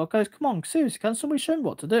people, I goes, come on, seriously, can somebody show me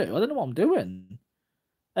what to do? I don't know what I'm doing.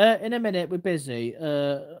 In a minute, we're busy.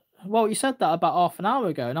 Well, you said that about half an hour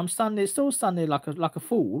ago, and I'm still standing like a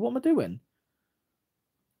fool. What am I doing?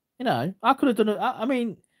 I could have done it. I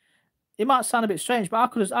mean, it might sound a bit strange, but I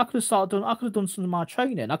could have done some of my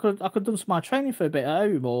training. I could have done some of my training for a bit at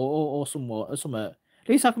home or somewhere or something. At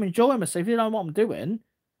least I can enjoy myself. If you know what I'm doing,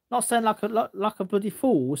 not standing like a bloody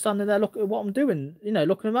fool, standing there looking at what I'm doing.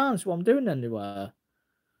 Looking around, see what I'm doing anywhere.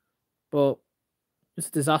 But it's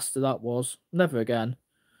a disaster that was. Never again.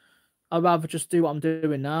 I'd rather just do what I'm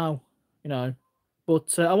doing now, you know.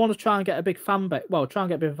 But I want to try and get a big fan base. Well, try and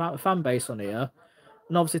get a big fan base on here,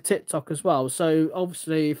 and obviously TikTok as well. So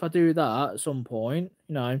obviously, if I do that at some point,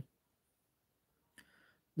 then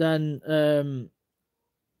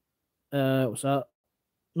what's that?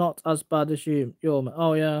 Not as bad as you're.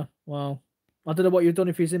 Oh yeah, well, I don't know what you've done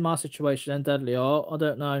if he's in my situation then, Deadly, or I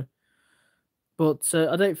don't know. But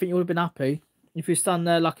I don't think you would have been happy if you stand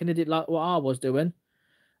there like an idiot, like what I was doing.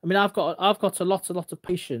 I mean, I've got a lot of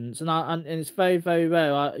patience, and it's very very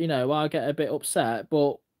rare. I get a bit upset,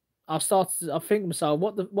 but I think to myself,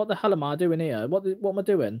 what the hell am I doing here? What am I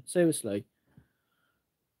doing? Seriously,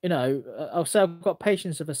 I'll say I've got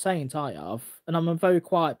patience of a saint. I have, and I'm a very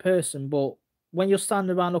quiet person. But when you're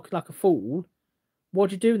standing around looking like a fool, what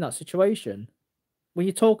do you do in that situation? When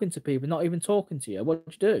you're talking to people, not even talking to you, what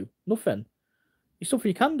do you do? Nothing. It's nothing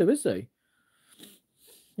you can do, is there?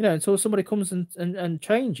 Until somebody comes and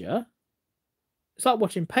trains you. It's like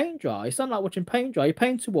watching paint dry. It's not like watching paint dry. You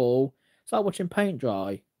paint a wall. It's like watching paint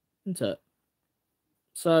dry, isn't it?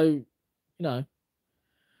 So,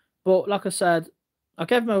 But like I said, I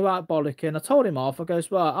gave him a right bollocking. I told him off. I goes,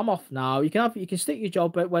 well, I'm off now. You can stick your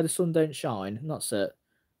job where the sun don't shine, and that's it.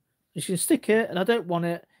 You can stick it, and I don't want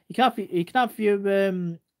it. You can have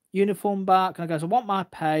your uniform back. And I goes, I want my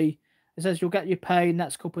pay. It says you'll get your pay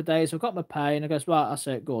next couple of days. I've got my pay, and I goes, right, that's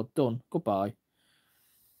it. Good, done. Goodbye.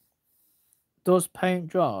 Does paint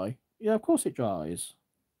dry? Yeah, of course it dries.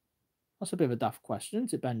 That's a bit of a daft question,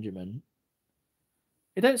 isn't it, Benjamin?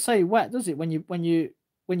 It don't say wet, does it? When you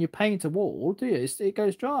paint a wall, do you? It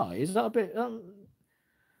goes dry. Is that a bit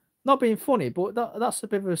not being funny? But that's a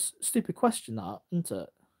bit of a stupid question, that isn't it?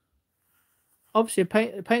 Obviously,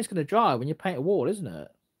 paint's going to dry when you paint a wall, isn't it?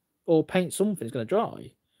 Or paint something's going to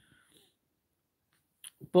dry.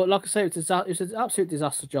 But like I say, it's an absolute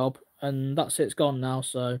disaster job, and that's it. It's gone now.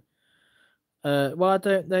 So, why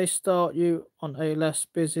don't they start you on a less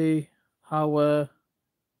busy hour?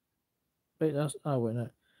 Wait, wait, no.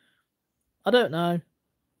 I don't know.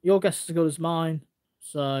 Your guess is as good as mine,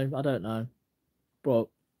 so I don't know. But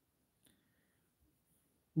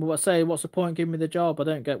Well, I say, what's the point giving me the job? I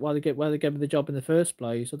don't get why they gave me the job in the first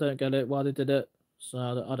place. I don't get it why they did it. So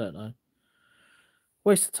I don't know.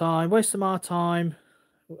 Waste of time, waste of my time,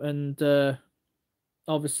 and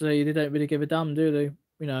obviously they don't really give a damn, do they?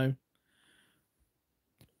 You know.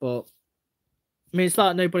 But I mean, it's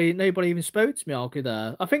like nobody even spoke to me. Argue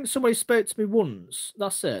there. I think somebody spoke to me once.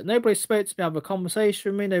 That's it. Nobody spoke to me, have a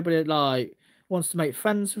conversation with me. Nobody like wants to make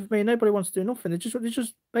friends with me. Nobody wants to do nothing. They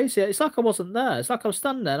just basically. It's like I wasn't there. It's like I was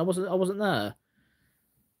standing there. And I wasn't there.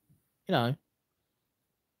 You know.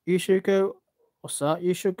 You should go. What's that?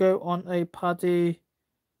 You should go on a Paddy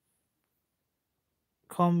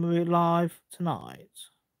comedy live tonight.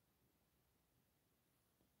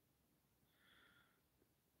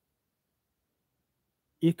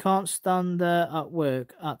 You can't stand there at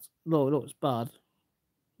work at. Look, it looks bad.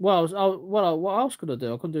 Well, what else could I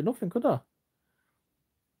do? I couldn't do nothing, could I?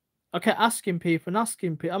 I kept asking people and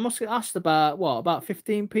asking people. I must have asked about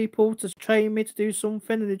 15 people to train me to do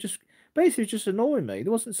something, and they just basically just annoying me. They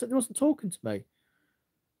wasn't talking to me.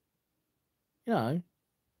 You know,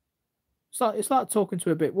 it's like talking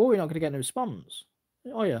to a bit wall. You're not going to get any response.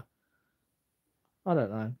 Oh yeah, I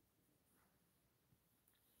don't know.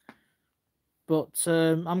 But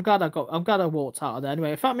I'm glad I walked out of there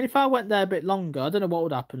anyway. If I went there a bit longer, I don't know what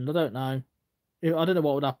would happen. I don't know. I don't know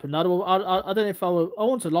what would happen. I don't know if I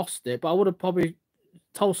wouldn't have lost it, but I would have probably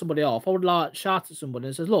told somebody off. I would like shout at somebody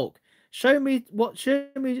and says, "Look, show me what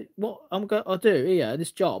I'll do here,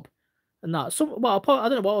 this job." And that I don't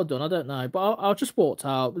know what I've done. I don't know, but I'll just walked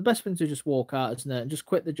out. The best thing to just walk out, isn't it? And just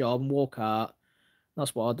quit the job and walk out.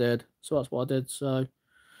 That's what I did. So that's what I did. So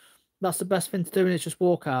that's the best thing to do, and it's just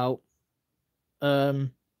walk out.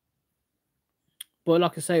 Um, but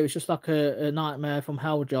like I say, it was just like a nightmare from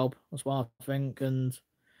hell job. That's what I think, and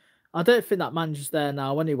I don't think that manager's there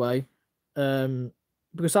now anyway.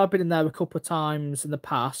 Because I've been in there a couple of times in the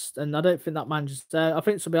past, and I don't think that manager's there. I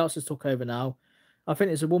think somebody else has took over now. I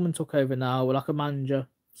think it's a woman took over now, like a manager.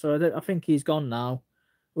 So I think he's gone now,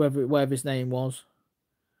 whoever his name was.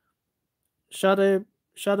 Shadow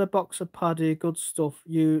Boxer Paddy, good stuff.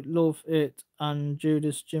 You love it, and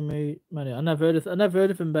Judas Jimmy Many. I never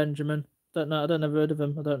heard of him, Benjamin. Don't know. I don't never heard of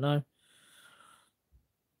him. I don't know.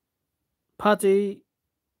 Paddy.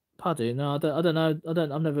 No, I don't know.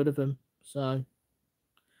 I've never heard of him. So.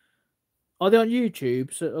 Are they on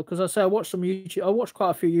YouTube? So, because I say I watched some YouTube, I watched quite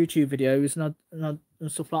a few YouTube videos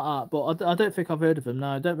and stuff like that. But I don't think I've heard of them.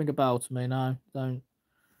 No, don't ring a bell to me. No, don't.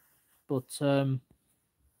 But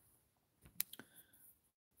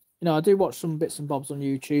I do watch some bits and bobs on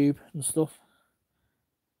YouTube and stuff.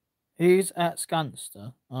 He's at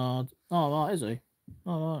Scanster. Oh, right, is he?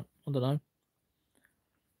 Oh, right. I don't know.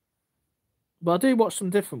 But I do watch some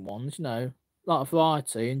different ones. Like a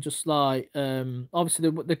variety, and just like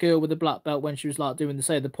obviously the girl with the black belt when she was like doing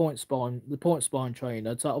the point spine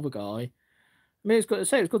trainer to that other guy. I mean, it's good to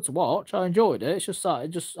say, it's good to watch. I enjoyed it. It's just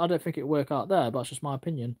that I don't think it would work out there, but that's just my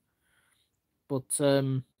opinion. But it's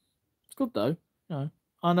good though.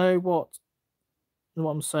 I know what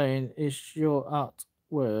I'm saying is you're at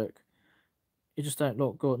work. You just don't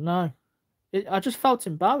look good. No, I just felt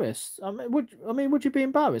embarrassed. Would you be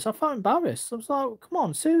embarrassed? I felt embarrassed. I was like, come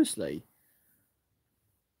on, seriously.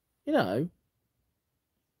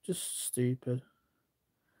 Just stupid.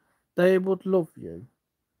 They would love you.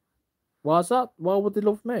 Why is that? Why would they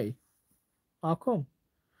love me? How come?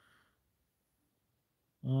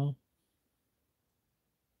 Oh.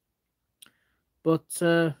 But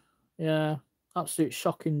yeah, absolute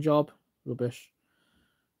shocking job. Rubbish.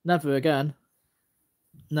 Never again.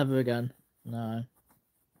 Never again. No.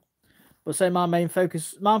 But say my main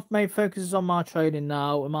focus is on my training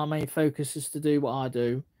now, and my main focus is to do what I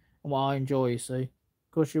do and what I enjoy, you see.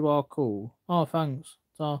 Because you are cool. Oh, thanks.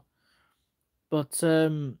 But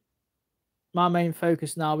my main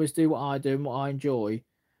focus now is do what I do and what I enjoy,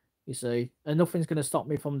 you see. And nothing's going to stop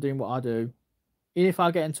me from doing what I do. Even if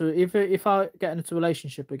I get into a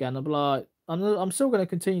relationship again, I'll be like, I'm still going to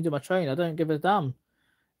continue to do my training. I don't give a damn.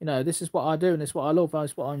 This is what I do and it's what I love and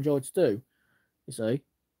it's what I enjoy to do, you see.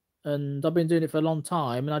 And I've been doing it for a long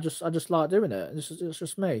time, and I just like doing it. It's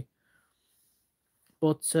just me.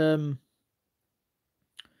 But well,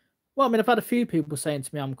 I mean, I've had a few people saying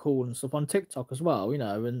to me I'm cool and stuff on TikTok as well,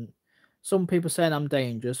 and some people saying I'm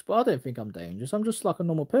dangerous, but I don't think I'm dangerous. I'm just like a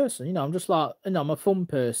normal person, I'm just like, I'm a fun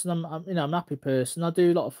person. I'm I'm a happy person. I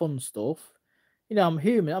do a lot of fun stuff. I'm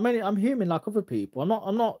human. I mean, I'm human like other people.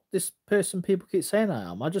 I'm not this person people keep saying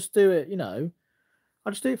I am. I just do it, I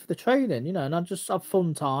just do it for the training, and I just have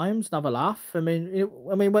fun times and have a laugh. I mean,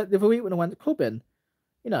 the other week when I went clubbing,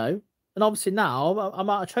 you know, and obviously now I'm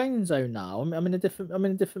out of training zone now. I'm in a different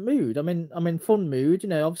mood. I'm in fun mood. You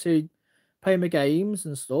know, obviously playing my games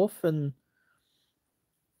and stuff, and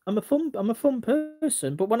I'm a fun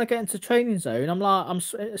person. But when I get into training zone, I'm like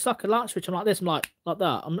it's like a light switch. I'm like this. I'm like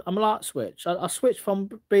that. I'm a light switch. I switch from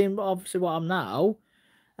being obviously what I'm now,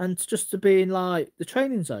 and just to being like the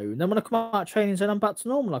training zone. Then when I come out of training zone, I'm back to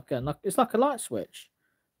normal again. Like it's like a light switch,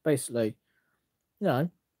 basically. You know.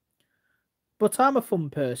 But I'm a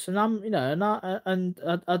fun person. I'm, you know,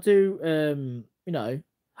 I do, you know,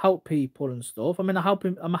 help people and stuff. I mean,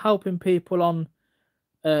 I'm helping people on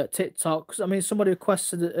TikTok. 'Cause, I mean, somebody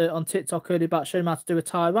requested on TikTok earlier about showing them how to do a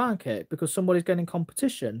Taiwan kick because somebody's getting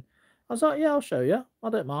competition. I was like, yeah, I'll show you. I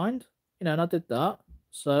don't mind, you know, and I did that.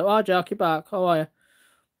 So, hi, Jack, you back? How are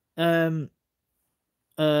you?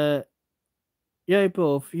 Uh, Yo,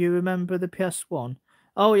 Buff, you remember the PS1?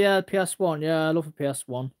 Oh yeah, PS1. Yeah, I love the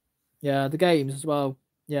PS1. Yeah, the games as well.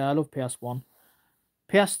 Yeah, I love PS1.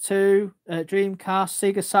 PS2, Dreamcast,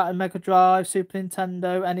 Sega Saturn, Mega Drive, Super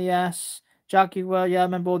Nintendo, NES, Jaguar. Yeah, I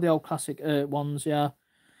remember all the old classic ones. Yeah.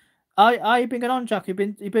 How you been going on, Jack? You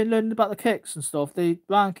been learning about the kicks and stuff, the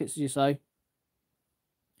round kicks, as you say.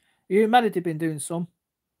 You and Melody been doing some.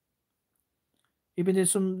 You've been doing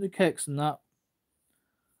some of the kicks and that.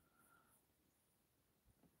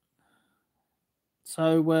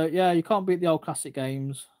 So yeah, you can't beat the old classic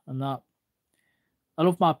games and that. I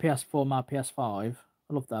love my PS4, my PS5.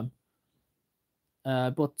 I love them.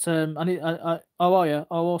 But how are you?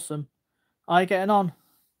 Oh, awesome. How are you getting on?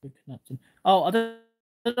 Reconnecting. Oh, I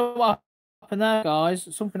don't know what happened there,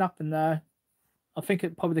 guys. Something happened there. I think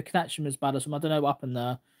probably the connection was bad or something. I don't know what happened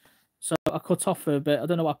there. So I cut off for a bit. I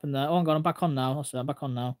don't know what happened there. Oh, hang on, I'm back on now. I'm back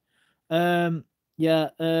on now. Yeah,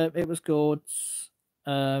 it was good.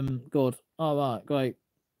 Good. All right, great.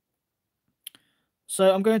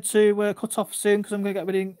 So I'm going to cut off soon because I'm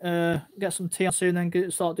going to get some tea on soon,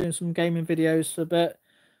 and start doing some gaming videos for a bit.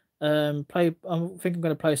 I think I'm going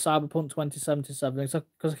to play Cyberpunk 2077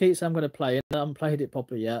 because I keep saying I'm going to play it. I haven't played it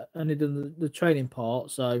properly yet. Only done the training part.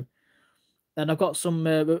 So, and I've got some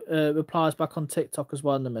replies back on TikTok as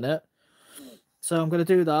well in a minute. So I'm going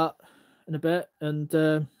to do that in a bit and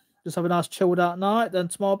just have a nice chilled out night. Then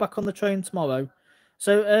tomorrow back on the train tomorrow.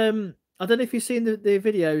 So I don't know if you've seen the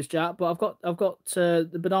videos, Jack, but I've got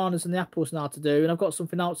the bananas and the apples now to do, and I've got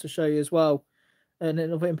something else to show you as well, and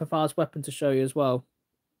another improvised weapon to show you as well.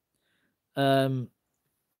 So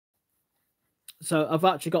I've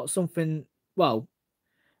actually got something. Well,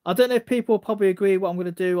 I don't know if people probably agree what I'm going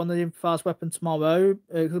to do on the improvised weapon tomorrow.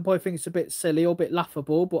 Because the boy thinks it's a bit silly or a bit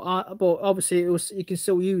laughable, but obviously you can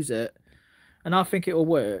still use it, and I think it will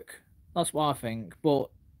work. That's what I think. But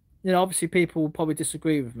you know, obviously people will probably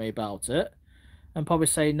disagree with me about it, and probably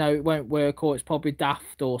say no, it won't work, or it's probably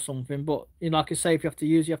daft or something. But you know, like I say, if you have to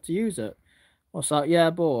use, you have to use it. What's that?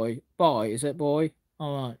 Yeah, boy, is it boy?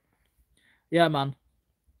 All right. Yeah, man.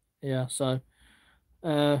 Yeah. So.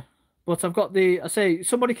 But I've got I say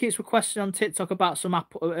somebody keeps requesting on TikTok about some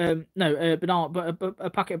apple, banana, but a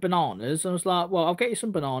packet of bananas. And I was like, well, I'll get you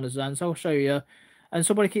some bananas then, so I'll show you. And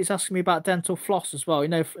somebody keeps asking me about dental floss as well. You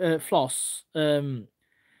know, floss.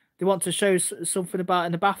 They want to show something about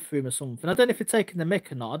in the bathroom or something. I don't know if they're taking the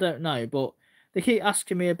mick or not. I don't know, but they keep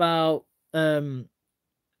asking me about the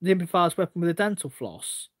improvised weapon with the dental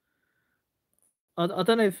floss. I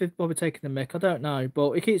don't know if he's probably taking the mick. I don't know,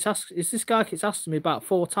 but he keeps asking. This guy keeps asking me about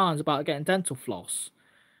 4 times about getting dental floss,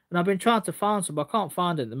 and I've been trying to find some, but I can't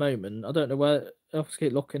find it at the moment. I don't know where. I have to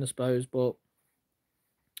keep looking, I suppose, but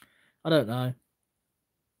I don't know.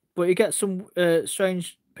 But you get some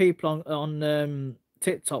strange people on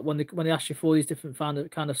TikTok when they ask you for all these different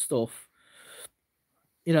kind of stuff.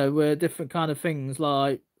 You know, different kind of things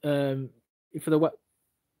like for the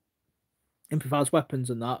improvised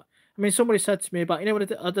weapons and that. I mean, somebody said to me about, you know what,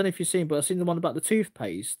 I don't know if you've seen, but I've seen the one about the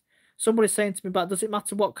toothpaste. Somebody's saying to me about, does it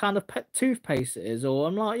matter what kind of toothpaste it is? Or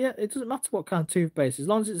I'm like, yeah, it doesn't matter what kind of toothpaste. As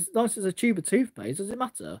long as it's a tube of toothpaste, does it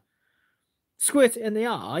matter? Squirt it in the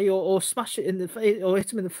eye or smash it in the face or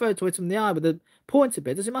hit him in the throat or hit him in the eye with a pointer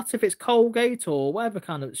bit. Does it matter if it's Colgate or whatever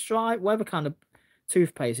kind of Stripe, whatever kind of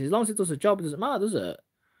toothpaste? As long as it does the job, it doesn't matter, does it?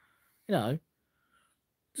 You know,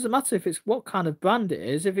 doesn't matter if it's what kind of brand it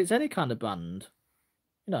is, if it's any kind of brand.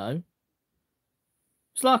 You know,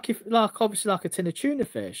 it's like obviously like a tin of tuna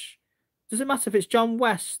fish. Doesn't matter if it's John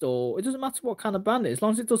West or it doesn't matter what kind of brand it is. As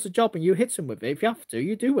long as it does the job and you hit him with it, if you have to,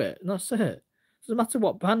 you do it, and that's it. Doesn't matter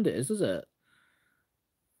what brand it is, does it?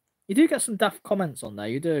 You do get some daft comments on there.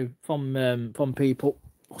 You do from people.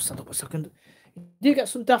 Oh, stand up a second. You do get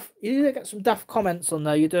some daft comments on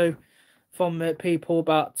there. You do from people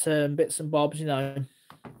about bits and bobs. You know.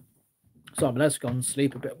 Sorry, my legs gone to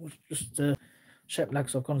sleep a bit. Just shake my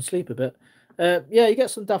legs. I've gone to sleep a bit. Yeah, you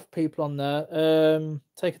get some daft people on there.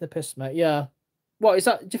 Taking the piss, mate. Yeah. What is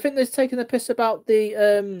that? Do you think they're taking the piss about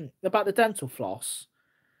the dental floss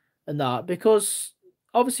and that? Because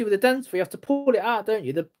obviously with the dental, you have to pull it out, don't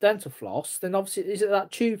you? The dental floss. Then obviously, is it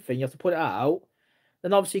that tube thing? You have to put it out.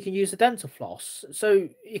 Then obviously you can use the dental floss. So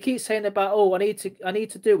you keep saying about, oh, I need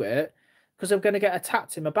to do it because I'm going to get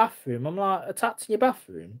attacked in my bathroom. I'm like, attacked in your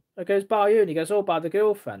bathroom? I goes, by you, and he goes, oh, by the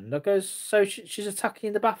girlfriend. I goes, so she's attacking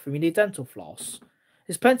in the bathroom. You need dental floss.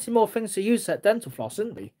 There's plenty more things to use that dental floss,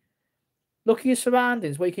 isn't there? Look at your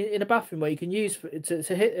surroundings where you can in a bathroom where you can use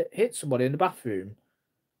to hit somebody in the bathroom.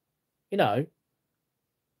 You know,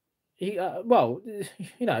 well,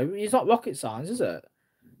 you know, it's not rocket science, is it?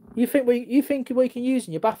 You think we can use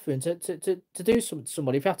in your bathroom to do something to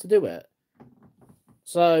somebody if you have to do it.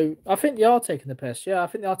 So I think they are taking the piss. Yeah, I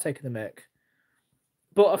think they are taking the mick.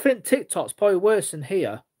 But I think TikTok's probably worse than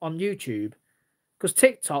here on YouTube. Because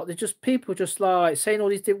TikTok, they're just people just like saying all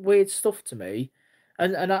these weird stuff to me.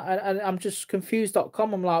 And I'm just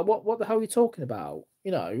confused.com. I'm like, what the hell are you talking about?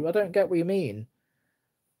 You know, I don't get what you mean.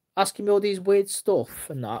 Asking me all these weird stuff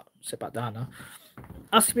and that. Sit back down now.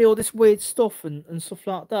 Asking me all this weird stuff and stuff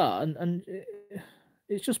like that. And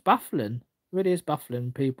it's just baffling. It really is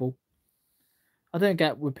baffling, people. I don't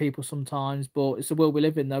get with people sometimes, but it's the world we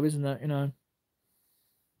live in, though, isn't it? You know.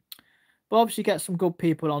 But obviously, get some good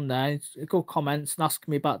people on there, good comments, and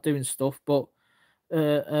asking me about doing stuff. But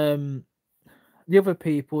the other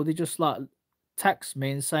people, they just like text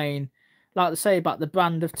me and saying, like they say about the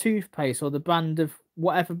brand of toothpaste or the brand of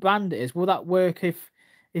whatever brand it is. Will that work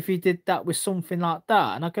if you did that with something like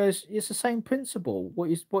that? And I goes, it's the same principle. What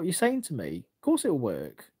you're saying to me? Of course, it'll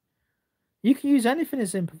work. You can use anything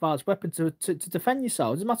as an improvised weapon to defend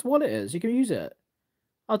yourself. It doesn't matter what it is. You can use it.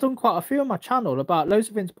 I've done quite a few on my channel about loads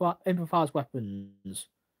of improvised weapons.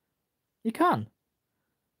 You can.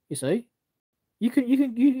 You see, you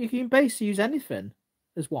can basically use anything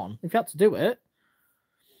as one if you have to do it.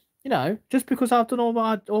 You know, just because I've done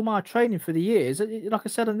all my training for the years, like I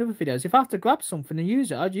said on other videos, if I have to grab something and use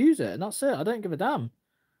it, I'd use it, and that's it. I don't give a damn.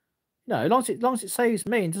 You know, as long as it saves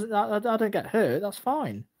me and I don't get hurt, that's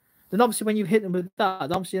fine. Then obviously when you hit them with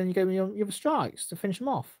that, obviously then you go with your other strikes to finish them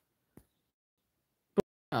off. But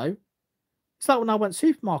you know, it's like when I went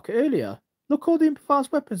supermarket earlier. Look all the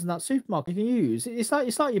improvised weapons in that supermarket you can use. It's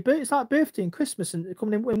like birthday and Christmas and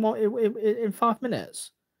coming in 5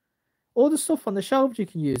 minutes. All the stuff on the shelves you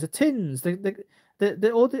can use, the tins,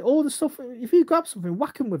 all the stuff. If you grab something,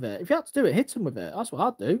 whack them with it. If you have to do it, hit them with it. That's what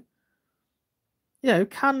I'd do. You know,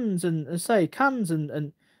 cans and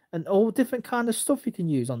all different kind of stuff you can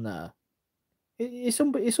use on there. It's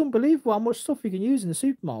unbelievable how much stuff you can use in the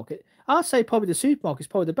supermarket. I'd say probably the supermarket is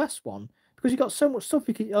probably the best one because you've got so much stuff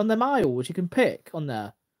you can on them aisles you can pick on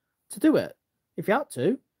there to do it if you had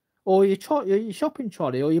to, or your shopping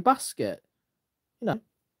trolley or your basket. You know,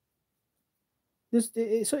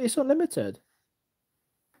 it's unlimited.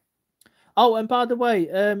 Oh, and by the way,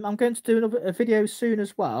 I'm going to do a video soon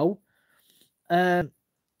as well.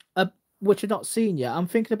 Which I've not seen yet. I'm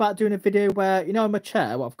thinking about doing a video where, you know, in my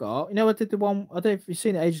chair, what I've got, you know, I did the one, I don't know if you've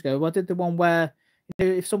seen it ages ago, but I did the one where, you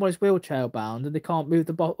know, if someone is wheelchair bound and they can't move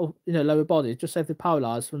the lower body, just say if they're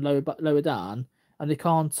paralyzed from lower down and they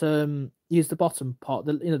can't use the bottom part,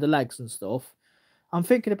 the legs and stuff. I'm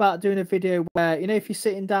thinking about doing a video where, you know, if you're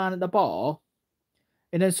sitting down at the bar,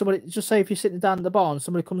 and then somebody, just say if you're sitting down at the bar and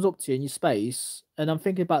somebody comes up to you in your space, and I'm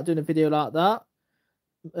thinking about doing a video like that.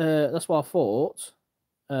 That's what I thought.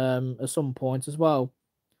 At some point as well.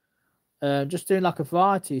 Just doing like a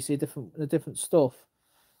variety, see different stuff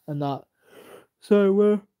and that.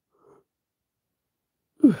 So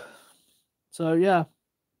so yeah.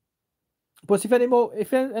 But if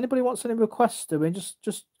anybody wants any requests doing,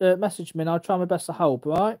 just message me and I'll try my best to help,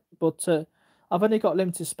 right? But I've only got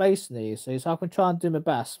limited space in these, so I can try and do my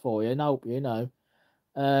best for you and help you, you know.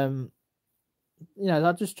 You know,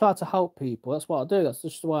 I just try to help people. That's what I do. That's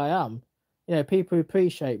just the way I am. You know, people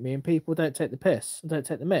appreciate me and people don't take the piss and don't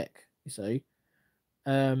take the mick, you see.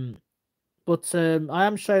 But I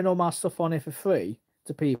am showing all my stuff on here for free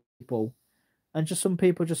to people. And just some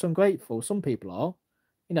people are just ungrateful. Some people are.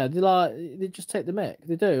 You know, they just take the mick.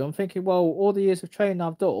 They do. I'm thinking, well, all the years of training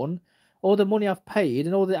I've done, all the money I've paid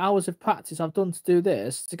and all the hours of practice I've done to do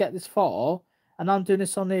this, to get this far, and I'm doing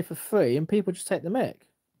this on here for free, and people just take the mick.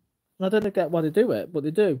 And I don't get why they do it, but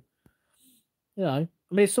they do. You know,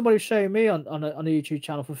 I mean, somebody was showing me on a YouTube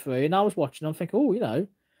channel for free, and I was watching. I'm thinking, oh, you know,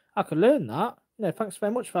 I can learn that. You know, thanks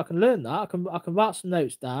very much if I can learn that. I can write some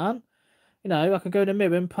notes down. You know, I can go in the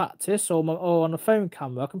mirror and practice, or on a phone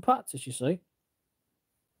camera, I can practice. You see.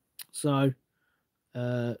 So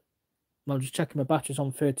I'm just checking my batteries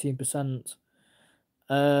on 13%.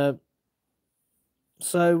 Yeah,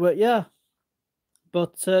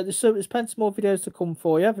 but there's plenty more videos to come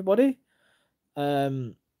for you, everybody.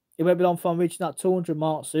 It won't be long for I'm reaching that 200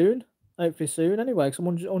 mark soon. Hopefully soon, anyway, because I'm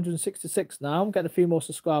 166 now. I'm getting a few more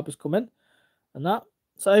subscribers coming, and that.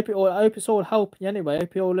 So I hope it's all helping you anyway. I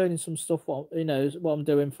hope you're all learning some stuff. What I'm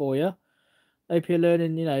doing for you. I hope you're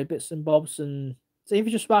learning, bits and bobs, and so if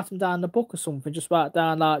you just write them down in the book or something, just write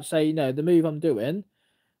down like say, the move I'm doing,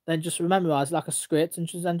 then just memorize like a script and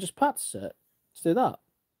just practice it. Just do that.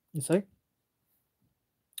 You see.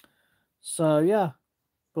 So yeah,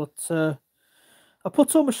 but I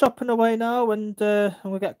put all my shopping away now, and I'm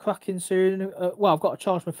gonna get cracking soon. Well, I've got to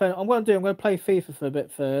charge my phone. I'm going to play FIFA for a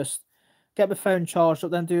bit first, get my phone charged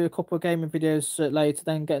up, then do a couple of gaming videos later,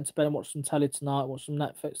 then get into bed and watch some telly tonight, watch some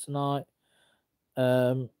Netflix tonight.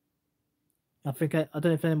 I don't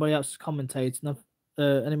know if anybody else is commentating.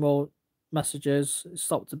 Any more messages? It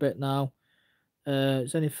stopped a bit now.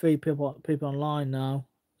 It's only 3 people online now.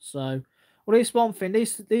 So, well, at least one thing.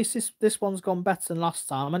 This one's gone better than last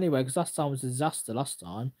time anyway, because last time was a disaster last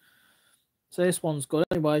time. So this one's good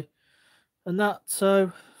anyway, and that.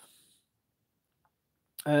 So,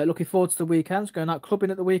 looking forward to the weekends. Going out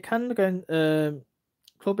clubbing at the weekend. Going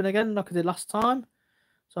clubbing again like I did last time.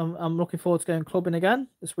 So I'm looking forward to going clubbing again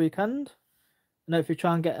this weekend. And hopefully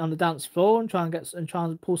try and get on the dance floor and try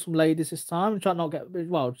and pull some ladies this time and try not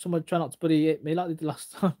to bloody hit me like they did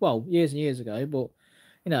last time. Well, years and years ago, but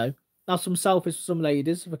have some selfies for some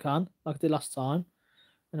ladies if I can, like I did last time.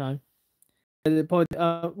 Think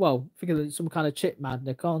of some kind of chip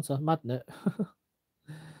magnet, can't I? Magnet.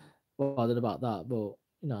 Well, I don't know about that, but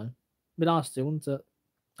be nice to, wouldn't it?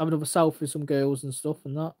 Have another selfie with some girls and stuff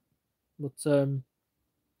and that. But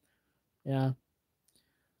yeah.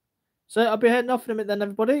 So I'll be heading off in a minute then,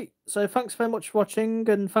 everybody. So thanks very much for watching,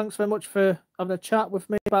 and thanks very much for having a chat with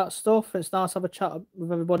me about stuff. It's nice to have a chat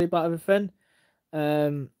with everybody about everything.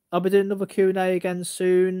 I'll be doing another Q&A again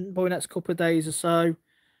soon, probably next couple of days or so.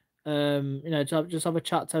 Just have a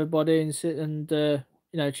chat to everybody and sit and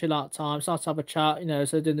chill out time. It's nice to have a chat.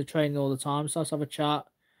 So doing the training all the time. It's nice to have a chat.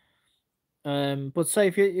 But say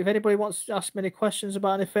if anybody wants to ask me any questions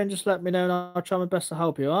about anything, just let me know and I'll try my best to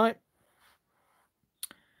help you. All right.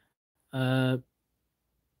 I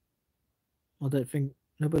don't think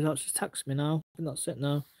nobody else has texted me now. I think that's it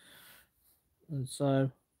now. And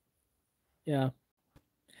so, yeah.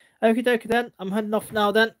 Okie dokie then. I'm heading off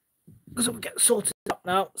now then, because I'm getting sorted up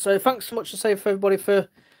now. So thanks so much to say for everybody for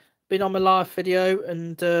being on my live video,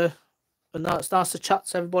 and that's nice to chat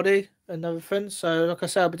to everybody and everything. So like I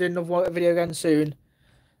said, I'll be doing another video again soon.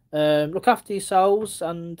 Look after yourselves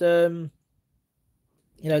and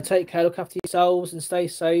take care, look after yourselves and stay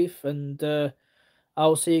safe, and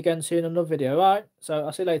I'll see you again soon in another video. All right, so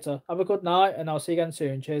I'll see you later. Have a good night, and I'll see you again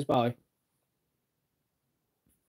soon. Cheers, bye.